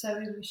full of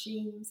sewing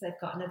machines. They've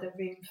got another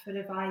room full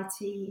of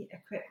IT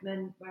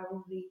equipment where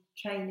all the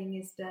training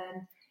is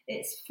done.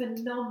 It's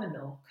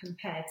phenomenal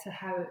compared to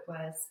how it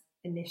was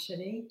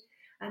initially.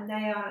 And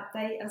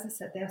they, as I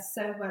said, they're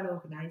so well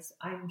organised.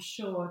 I'm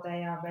sure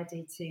they are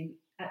ready to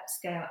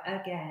upscale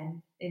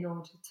again in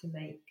order to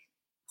make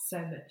so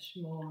much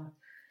more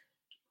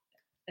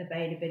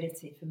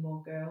availability for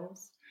more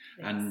girls.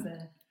 And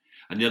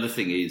the other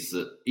thing is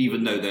that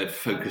even though they're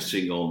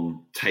focusing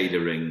on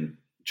tailoring,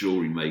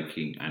 jewellery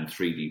making and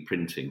 3D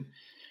printing,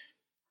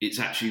 it's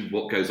actually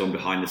what goes on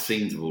behind the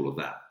scenes of all of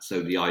that.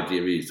 So the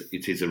idea is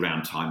it is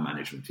around time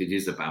management. It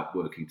is about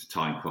working to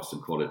time, cost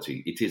and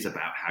quality. It is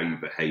about how you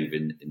behave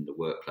in the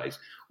workplace.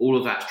 All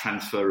of that's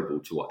transferable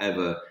to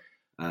whatever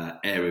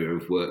area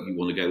of work you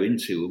want to go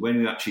into. And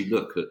when you actually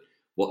look at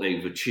what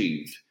they've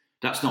achieved,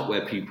 that's not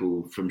where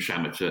people from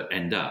Shamateur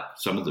end up.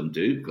 Some of them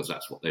do because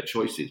that's what their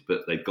choice is,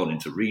 but they've gone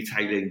into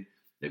retailing,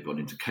 they've gone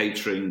into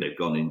catering, they've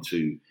gone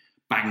into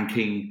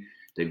banking,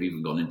 they've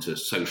even gone into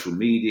social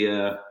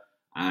media,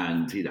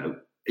 and,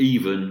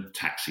 even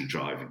taxi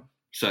driving.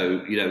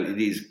 So,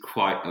 it is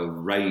quite a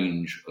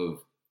range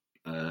of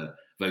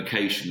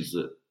vocations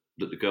that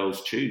the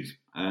girls choose.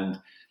 And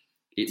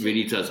it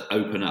really does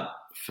open up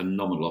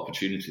phenomenal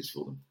opportunities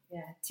for them.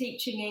 Yeah,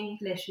 teaching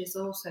English is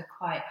also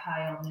quite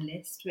high on the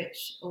list,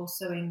 which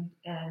also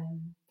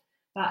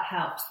that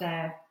helps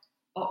their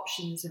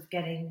options of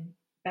getting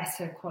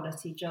better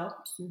quality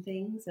jobs and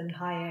things and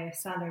higher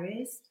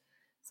salaries.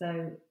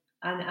 So,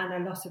 and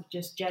a lot of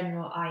just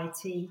general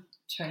IT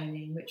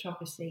training, which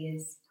obviously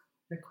is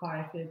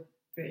required for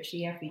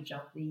virtually every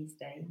job these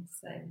days.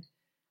 So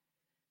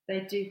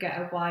they do get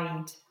a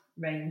wide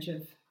range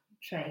of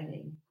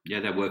training. Yeah,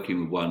 they're working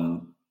with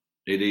one.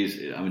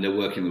 They're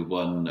working with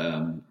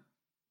one.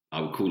 I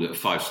would call it a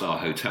 5-star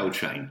hotel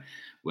chain,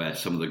 where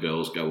some of the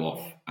girls go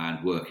off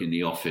and work in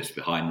the office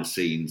behind the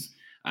scenes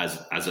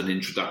as an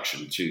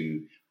introduction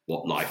to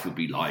what life would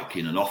be like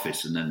in an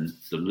office, and then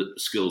the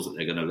skills that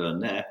they're going to learn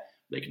there.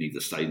 They can either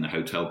stay in the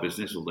hotel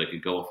business or they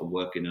could go off and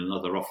work in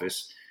another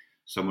office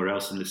somewhere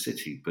else in the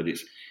city. But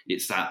it's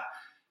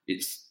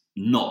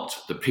not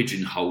the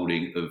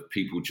pigeonholing of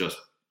people just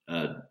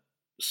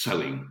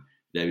sewing.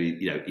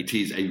 It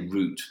is a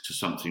route to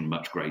something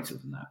much greater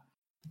than that.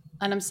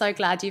 And I'm so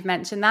glad you've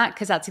mentioned that,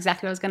 because that's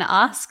exactly what I was going to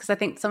ask. Because I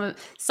think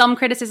some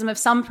criticism of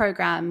some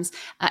programs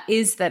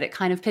is that it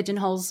kind of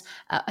pigeonholes,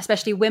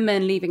 especially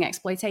women leaving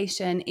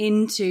exploitation,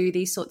 into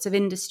these sorts of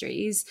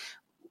industries.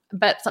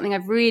 But something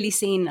I've really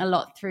seen a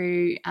lot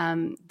through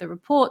the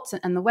reports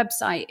and the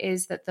website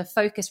is that the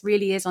focus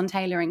really is on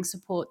tailoring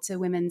support to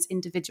women's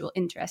individual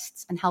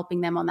interests and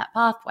helping them on that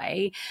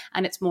pathway.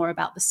 And it's more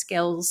about the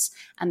skills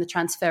and the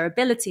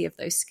transferability of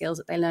those skills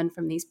that they learn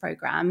from these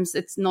programs.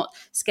 It's not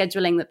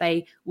scheduling that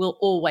they will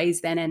always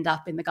then end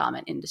up in the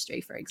garment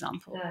industry, for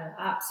example. No,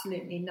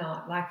 absolutely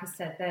not. Like I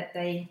said, that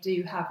they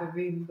do have a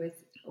room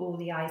with all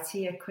the IT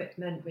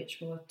equipment, which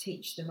will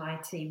teach them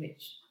IT,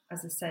 which,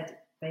 as I said,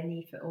 they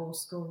need for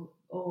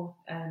all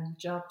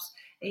jobs.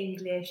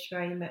 English,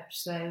 very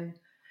much so.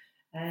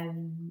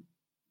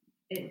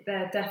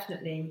 They're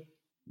definitely...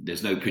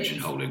 There's no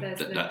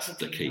pigeonholing. That's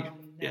the key. No.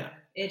 Yeah.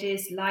 It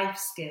is life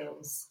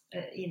skills,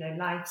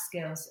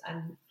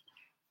 and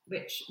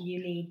which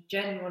you need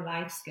general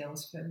life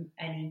skills from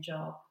any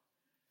job.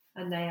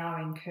 And they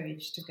are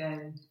encouraged to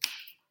go.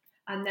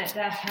 And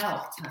they're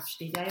helped,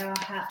 actually. They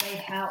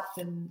help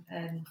them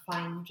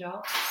find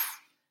jobs.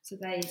 So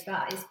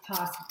that is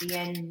part of the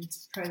end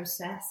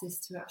process, is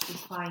to actually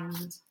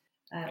find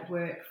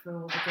work for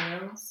all the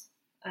girls.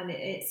 And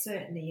it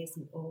certainly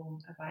isn't all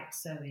about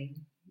sewing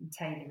and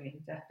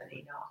tailoring,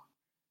 definitely not.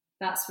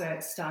 That's where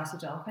it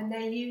started off. And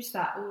they use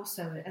that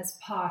also as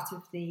part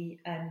of the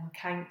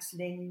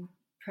counselling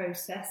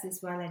process as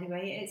well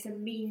anyway. It's a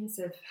means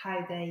of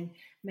how they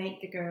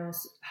make the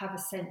girls have a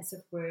sense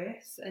of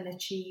worth and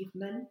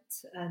achievement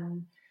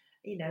and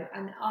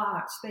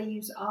art. They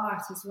use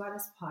art as well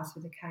as part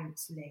of the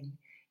counselling.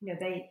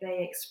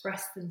 They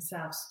express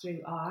themselves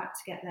through art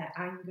to get their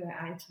anger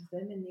out of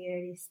them in the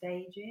early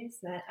stages.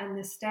 And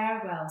the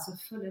stairwells are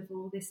full of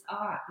all this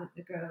art that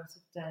the girls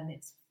have done.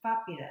 It's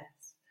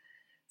fabulous.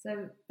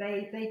 So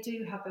they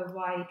do have a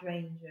wide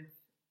range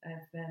of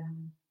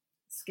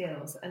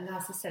skills. And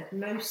as I said,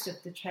 most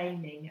of the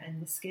training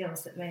and the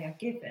skills that they are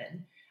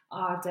given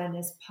are done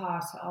as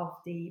part of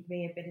the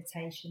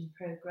rehabilitation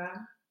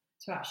programme,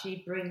 to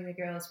actually bring the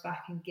girls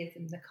back and give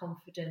them the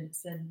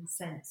confidence and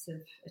sense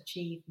of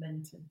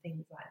achievement and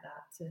things like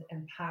that, to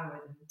empower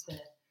them to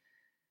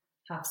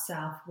have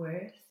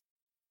self-worth.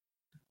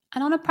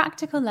 And on a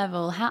practical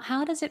level,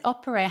 how does it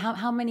operate?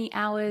 How many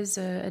hours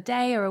a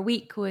day or a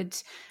week would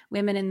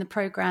women in the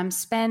programme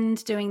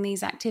spend doing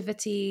these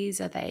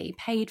activities? Are they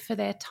paid for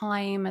their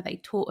time? Are they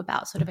taught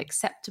about sort of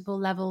acceptable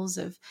levels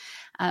of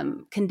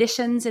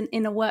conditions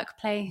in a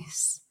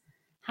workplace?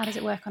 How does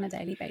it work on a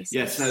daily basis?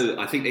 Yeah, so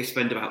I think they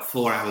spend about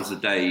 4 hours a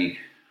day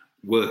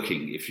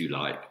working, if you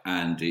like,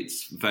 and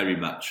it's very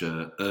much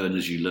a earn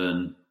as you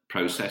learn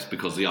process,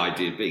 because the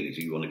idea being is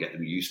you want to get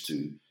them used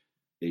to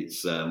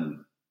it's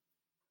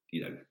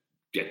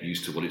get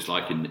used to what it's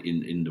like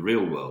in the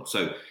real world.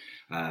 So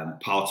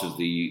part of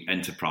the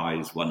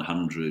Enterprise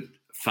 100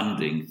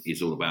 funding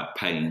is all about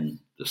paying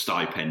the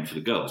stipend for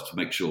the girls to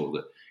make sure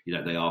that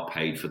they are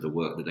paid for the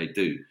work that they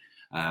do.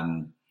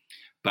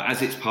 But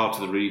as it's part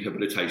of the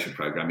rehabilitation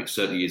program, it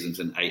certainly isn't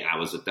an 8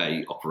 hours a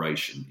day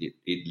operation.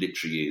 It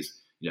literally is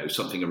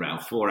something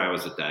around 4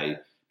 hours a day,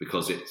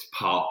 because it's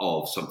part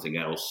of something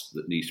else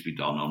that needs to be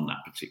done on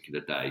that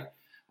particular day.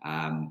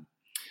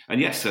 And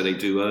yes, so they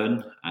do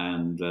earn,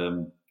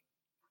 and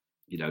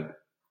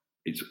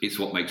it's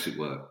what makes it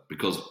work.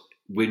 Because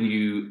when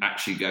you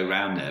actually go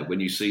around there, when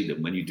you see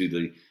them, when you do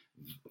the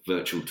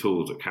virtual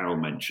tours that Carol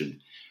mentioned,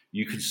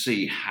 you can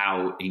see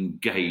how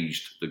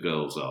engaged the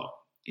girls are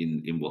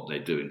in what they're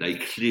doing. They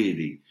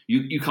clearly,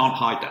 you can't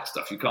hide that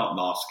stuff. You can't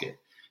mask it.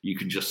 You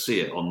can just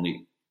see it on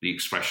the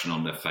expression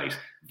on their face.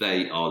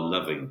 They are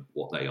loving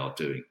what they are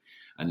doing,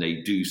 and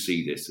they do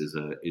see this as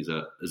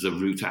a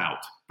route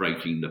out,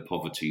 breaking the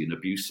poverty and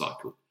abuse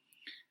cycle.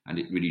 And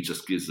it really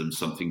just gives them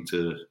something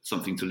to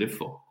live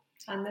for.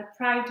 And they're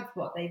proud of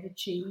what they've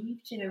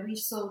achieved. We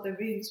saw the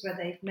rooms where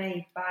they've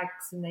made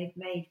bags and they've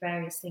made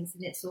various things,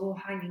 and it's all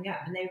hanging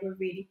up, and they were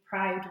really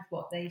proud of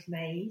what they've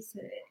made.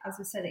 So as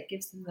I said, it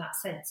gives them that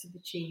sense of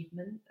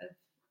achievement,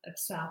 of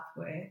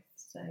self-worth.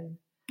 So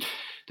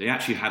they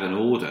actually had an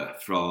order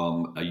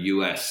from a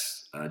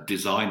US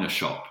designer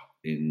shop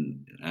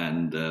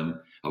and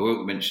I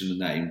won't mention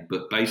the name,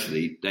 but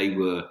basically they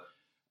were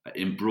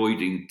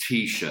embroidering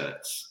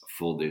T-shirts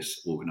for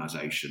this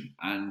organisation.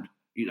 And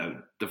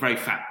the very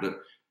fact that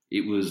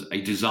it was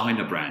a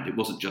designer brand, it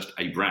wasn't just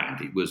a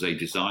brand, it was a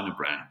designer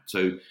brand.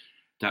 So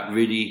that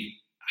really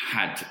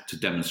had to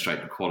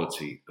demonstrate the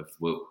quality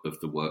of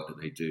the work that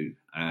they do.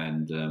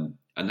 And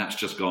that's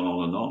just gone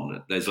on and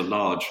on. There's a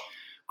large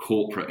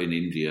corporate in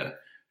India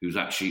who's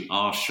actually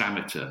asked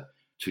Shameter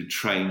to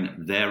train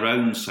their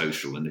own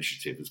social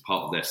initiative as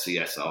part of their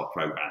CSR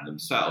program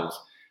themselves.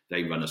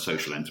 They run a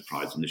social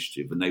enterprise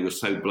initiative, and they were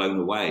so blown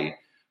away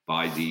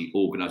by the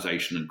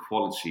organisation and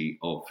quality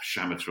of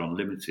Shameter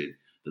Unlimited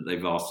that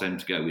they've asked them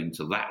to go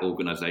into that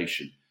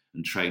organisation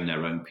and train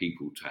their own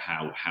people to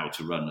how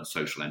to run a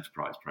social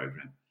enterprise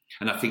program.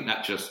 And I think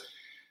that just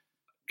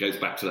goes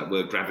back to that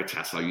word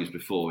gravitas I used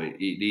before.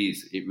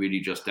 It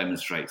really just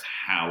demonstrates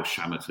how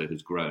Shameter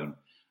has grown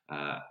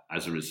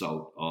as a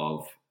result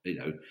of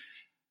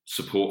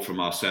support from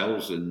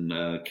ourselves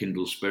and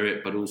Kindle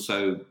Spirit, but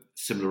also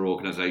similar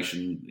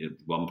organisation,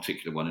 one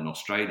particular one in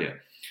Australia.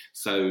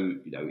 So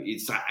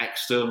it's that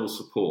external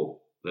support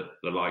that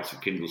the likes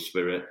of Kindle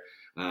Spirit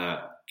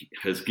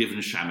has given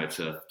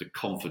Shameter the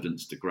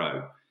confidence to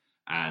grow,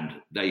 and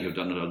they have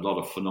done a lot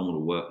of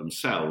phenomenal work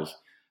themselves.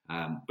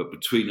 But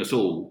between us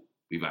all,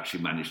 we've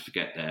actually managed to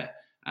get there.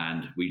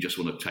 And we just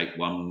want to take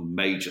one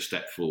major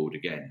step forward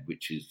again,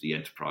 which is the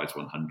Enterprise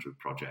 100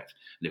 project.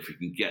 And if we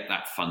can get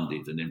that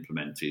funded and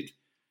implemented,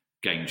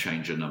 game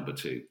changer number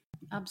 2.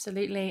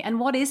 Absolutely. And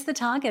what is the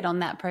target on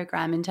that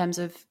program in terms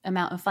of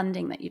amount of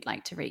funding that you'd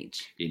like to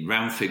reach? In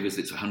round figures,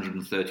 it's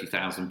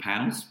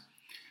 £130,000.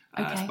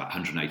 Okay. It's about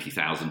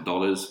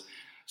 $180,000.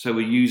 So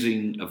we're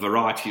using a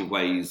variety of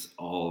ways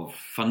of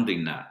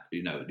funding that.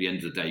 At the end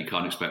of the day, you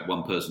can't expect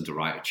one person to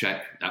write a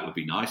check. That would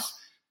be nice.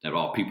 There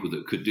are people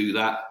that could do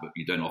that, but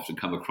you don't often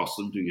come across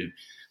them, do you?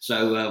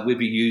 So we'll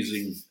be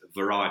using a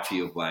variety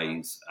of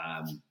ways,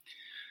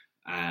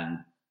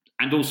 and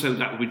also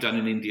that will be done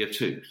in India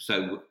too.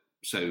 So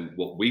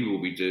what we will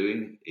be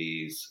doing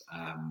is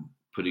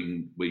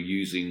we're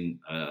using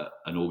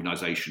an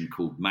organisation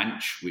called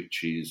Manch,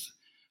 which is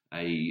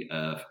a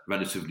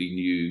relatively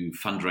new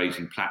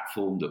fundraising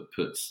platform that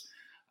puts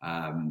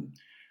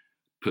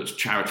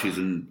charities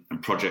and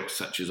projects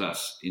such as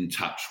us in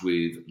touch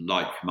with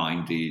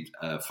like-minded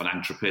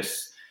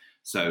philanthropists.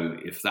 So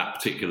if that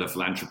particular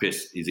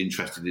philanthropist is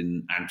interested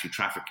in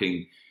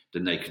anti-trafficking,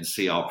 then they can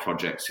see our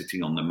project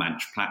sitting on the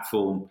Manch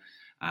platform.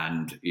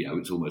 And,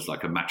 it's almost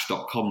like a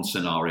Match.com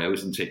scenario,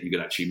 isn't it? You could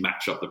actually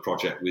match up the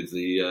project with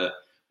the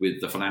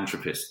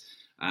philanthropist.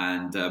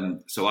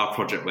 And so our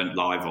project went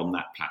live on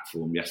that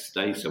platform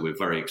yesterday. So we're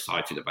very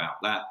excited about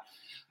that.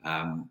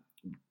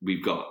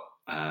 We've got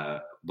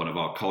one of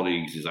our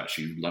colleagues is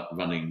actually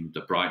running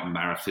the Brighton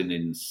Marathon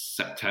in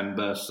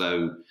September.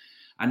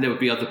 And there will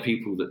be other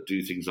people that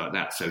do things like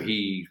that. So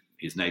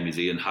his name is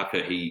Ian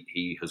Hucker.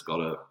 He has got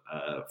a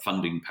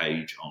funding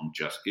page on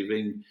Just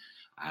Giving.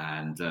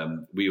 And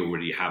we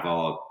already have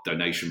our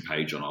donation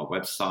page on our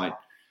website.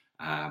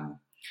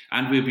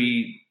 And we'll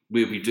be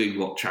doing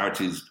what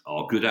charities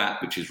are good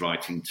at, which is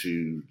writing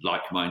to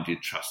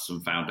like-minded trusts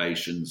and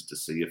foundations to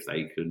see if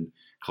they can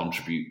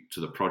contribute to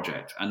the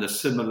project. And a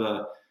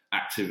similar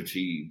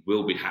activity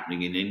will be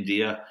happening in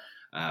India.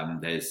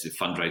 There's a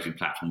fundraising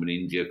platform in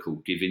India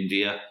called Give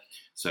India.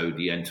 So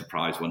the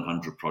Enterprise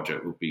 100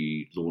 project will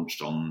be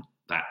launched on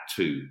that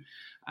too.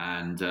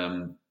 And,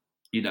 and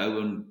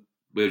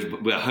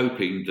we're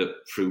hoping that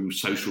through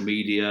social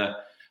media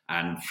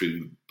and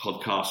through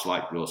podcasts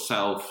like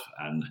yourself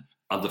and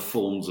other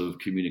forms of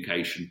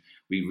communication,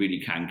 we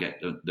really can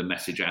get the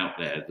message out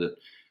there that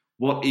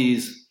what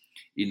is,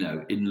 in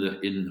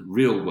the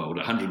real world,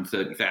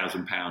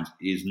 £130,000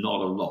 is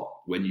not a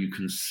lot when you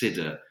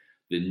consider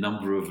the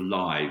number of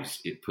lives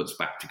it puts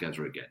back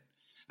together again.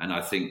 And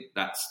I think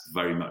that's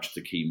very much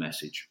the key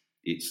message.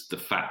 It's the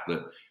fact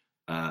that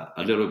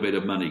a little bit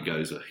of money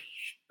goes a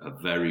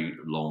very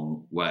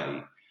long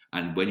way.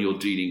 And when you're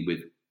dealing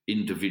with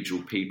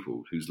individual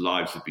people whose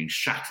lives have been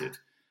shattered,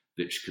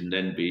 which can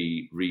then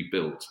be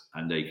rebuilt,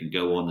 and they can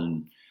go on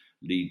and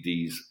lead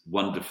these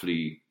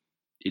wonderfully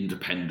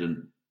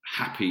independent,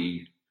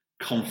 happy,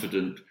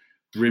 confident,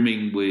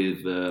 brimming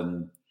with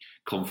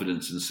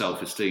confidence and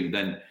self-esteem,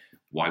 then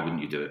why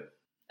wouldn't you do it?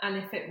 And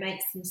if it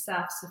makes them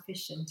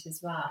self-sufficient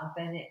as well,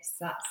 then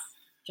that's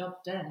job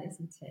done,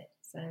 isn't it?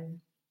 So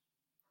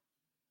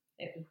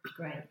it would be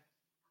great.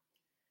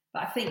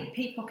 But I think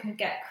people can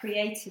get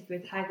creative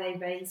with how they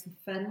raise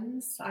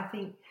funds. I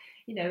think,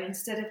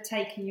 instead of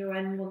taking your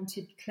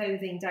unwanted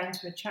clothing down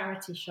to a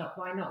charity shop,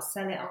 why not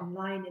sell it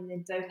online and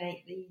then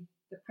donate the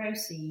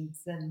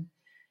proceeds? And,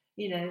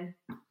 get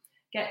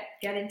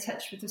in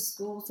touch with the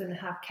schools and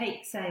have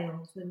cake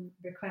sales and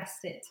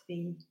request it to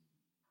be,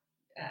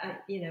 a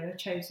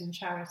chosen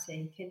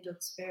charity,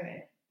 Kindled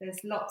Spirit.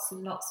 There's lots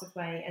and lots of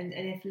ways. And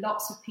if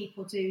lots of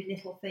people do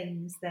little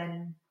things,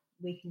 then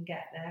we can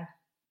get there.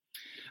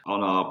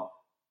 On our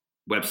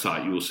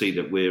website, you will see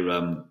that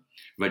we're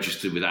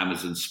registered with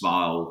Amazon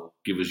Smile,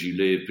 Give As You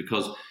Live,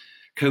 because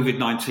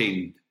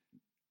COVID-19,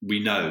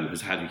 we know,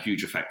 has had a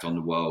huge effect on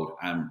the world,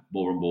 and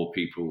more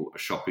people are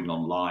shopping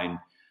online.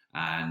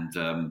 And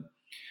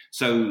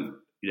so,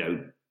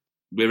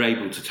 we're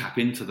able to tap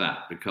into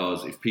that,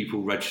 because if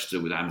people register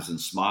with Amazon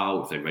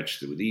Smile, if they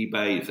register with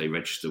eBay, if they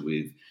register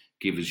with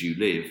Give As You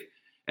Live,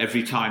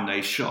 every time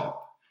they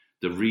shop,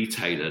 the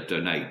retailer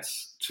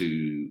donates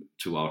to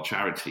our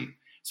charity.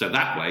 So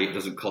that way, it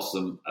doesn't cost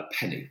them a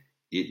penny.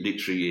 It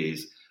literally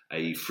is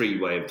a free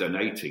way of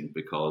donating,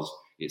 because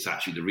it's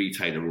actually the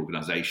retailer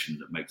organisation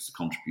that makes the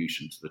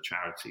contribution to the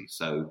charity.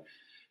 So,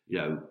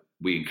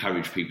 we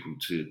encourage people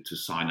to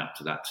sign up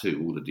to that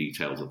too. All the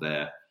details are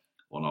there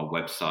on our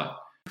website.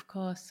 Of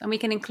course. And we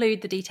can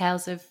include the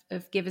details of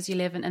Give As You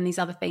Live and these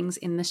other things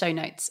in the show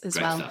notes as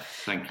Great well.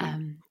 Stuff. Thank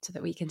you. So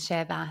that we can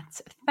share that.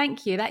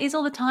 Thank you. That is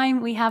all the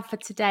time we have for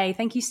today.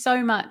 Thank you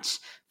so much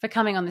for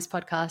coming on this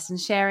podcast and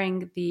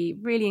sharing the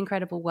really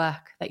incredible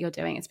work that you're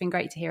doing. It's been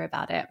great to hear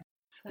about it.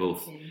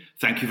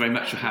 Thank you very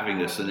much for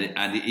having us. And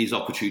it is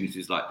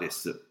opportunities like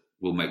this that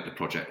will make the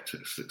project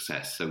a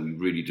success. So we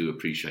really do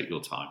appreciate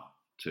your time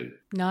too.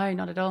 No,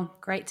 not at all.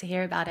 Great to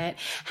hear about it.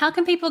 How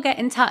can people get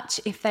in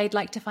touch if they'd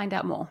like to find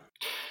out more?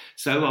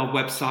 So our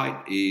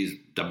website is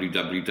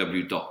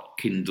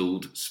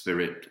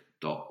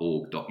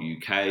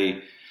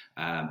www.kindledspirit.org.uk.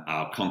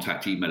 Our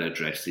contact email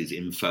address is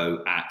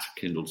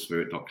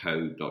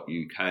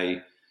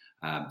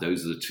info@kindledspirit.co.uk.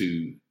 Those are the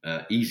two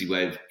easy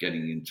ways of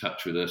getting in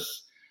touch with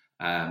us.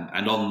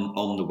 And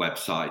on the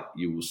website,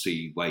 you will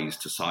see ways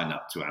to sign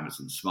up to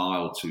Amazon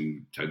Smile,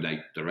 to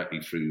donate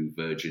directly through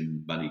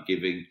Virgin Money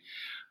Giving.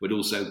 We'd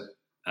also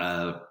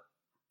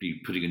be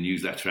putting a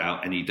newsletter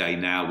out any day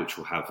now, which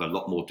will have a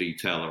lot more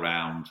detail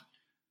around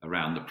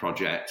the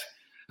project.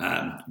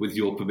 With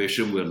your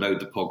permission, we'll load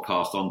the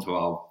podcast onto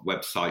our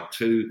website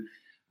too.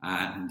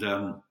 And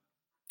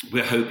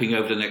we're hoping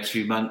over the next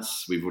few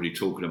months, we've already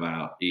talked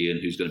about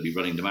Ian, who's going to be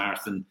running the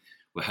marathon.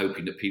 We're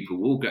hoping that people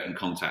will get in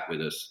contact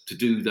with us to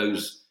do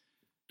those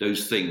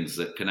things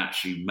that can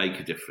actually make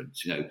a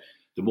difference.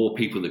 The more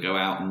people that go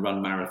out and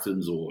run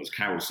marathons, or as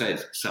Carol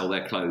says, sell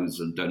their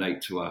clothes and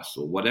donate to us,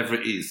 or whatever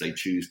it is they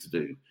choose to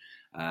do,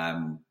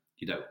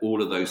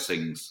 all of those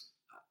things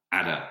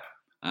add up.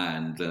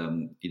 And,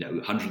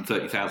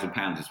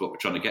 £130,000 is what we're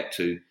trying to get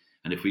to.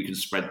 And if we can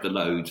spread the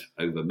load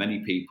over many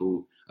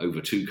people,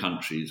 over 2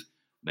 countries,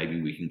 maybe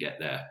we can get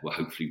there. Well,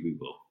 hopefully we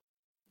will.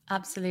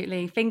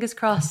 Absolutely. Fingers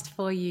crossed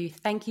for you.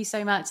 Thank you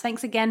so much.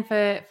 Thanks again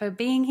for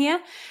being here.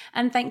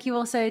 And thank you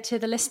also to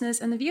the listeners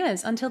and the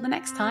viewers. Until the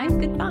next time,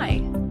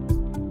 goodbye.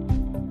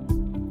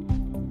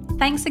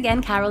 Thanks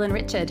again, Carol and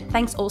Richard.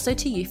 Thanks also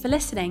to you for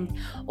listening.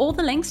 All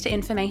the links to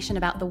information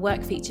about the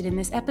work featured in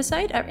this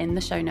episode are in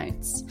the show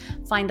notes.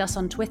 Find us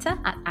on Twitter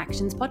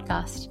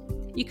 @ActionsPodcast.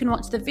 You can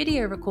watch the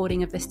video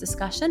recording of this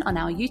discussion on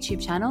our YouTube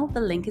channel.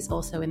 The link is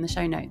also in the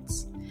show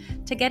notes.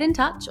 To get in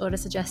touch or to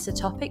suggest a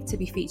topic to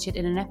be featured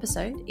in an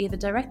episode, either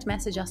direct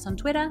message us on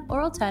Twitter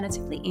or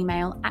alternatively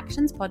email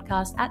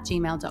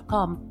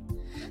actionspodcast@gmail.com.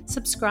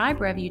 Subscribe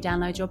wherever you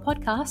download your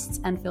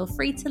podcasts and feel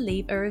free to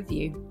leave a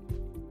review.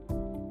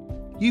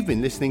 You've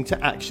been listening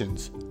to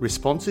Actions,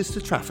 Responses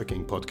to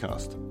Trafficking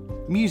podcast.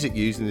 Music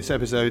used in this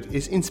episode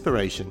is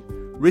Inspiration,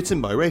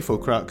 written by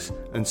Rayful Crux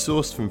and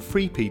sourced from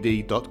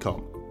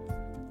freepd.com.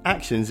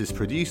 Actions is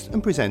produced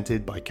and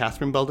presented by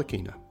Catherine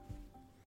Baldacchino.